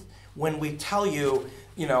truth when we tell you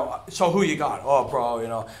You know, so who you got? Oh, bro, you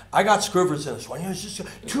know, I got Scrivers in this one. You know, it's just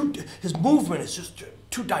his movement is just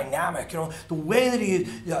too dynamic. You know, the way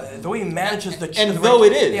that the way he manages the. And though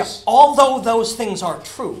it is, yeah, although those things are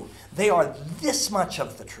true, they are this much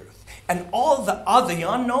of the truth, and all the other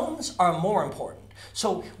unknowns are more important.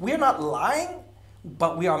 So we're not lying,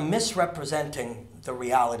 but we are misrepresenting the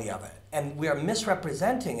reality of it, and we are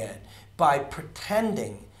misrepresenting it by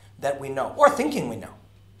pretending that we know or thinking we know.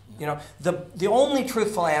 You know, the only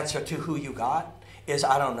truthful answer to who you got is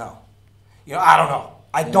I don't know. You know, I don't know.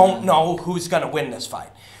 I don't know who's going to win this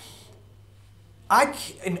fight.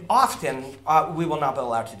 And often we will not be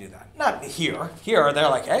allowed to do that. Not here. Here they're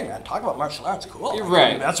like, hey man, talk about martial arts, cool.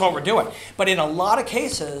 Right. That's what we're doing. But in a lot of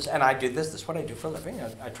cases, and I do this is what I do for a living.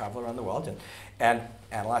 I travel around the world and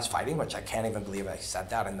analyze fighting, which I can't even believe I said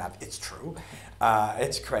that, and that it's true.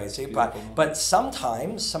 It's crazy. But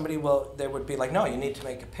sometimes they would be like, no, you need to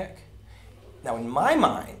make a pick. Now in my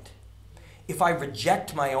mind, if I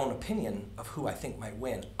reject my own opinion of who I think might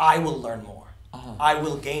win, I will learn more. I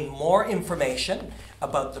will gain more information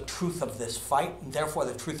about the truth of this fight, and therefore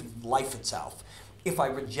the truth of life itself. If I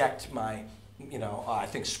reject my, you know, I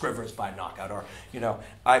think Scrivers by knockout, or, you know,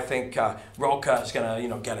 I think Roca is going to, you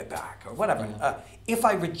know, get it back, or whatever. If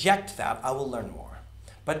I reject that, I will learn more.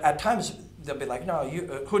 But at times they'll be like, no,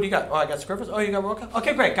 who do you got? Oh, I got Scrivers. Oh, you got Roca?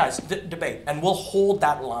 Okay, great, guys, debate. And we'll hold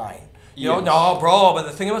that line. You know, no, bro, but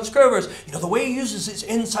the thing about Scrivers, you know, the way he uses his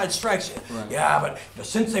inside strikes, yeah, but you know,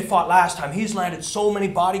 since they fought last time, he's landed so many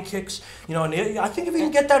body kicks, you know, and I think if you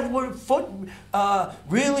can get that foot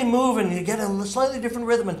really moving, you get a slightly different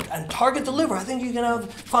rhythm and target the liver, I think you can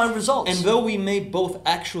find results. And though we may both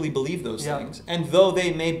actually believe those things, and though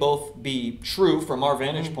they may both be true from our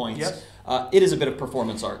vantage points, it is a bit of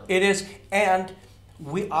performance art. It is, and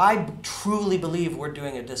I truly believe we're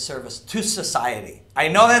doing a disservice to society. I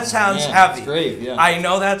know that sounds heavy. That's great, yeah. I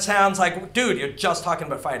know that sounds like, dude, you're just talking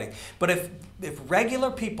about fighting. But if regular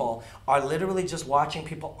people are literally just watching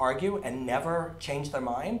people argue and never change their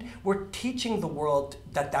mind, we're teaching the world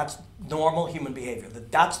that that's normal human behavior,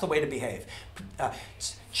 that that's the way to behave.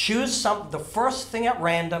 Choose the first thing at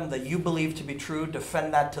random that you believe to be true,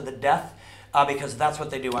 defend that to the death, because that's what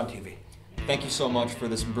they do on TV. Thank you so much for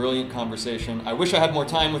this brilliant conversation. I wish I had more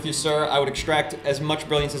time with you, sir. I would extract as much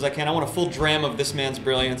brilliance as I can. I want a full dram of this man's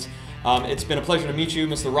brilliance. It's been a pleasure to meet you,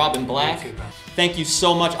 Mr. Robin Black. Thank you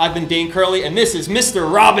so much. I've been Dane Curley, and this is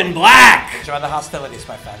Mr. Robin Black. Enjoy the hostilities,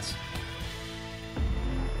 my friends.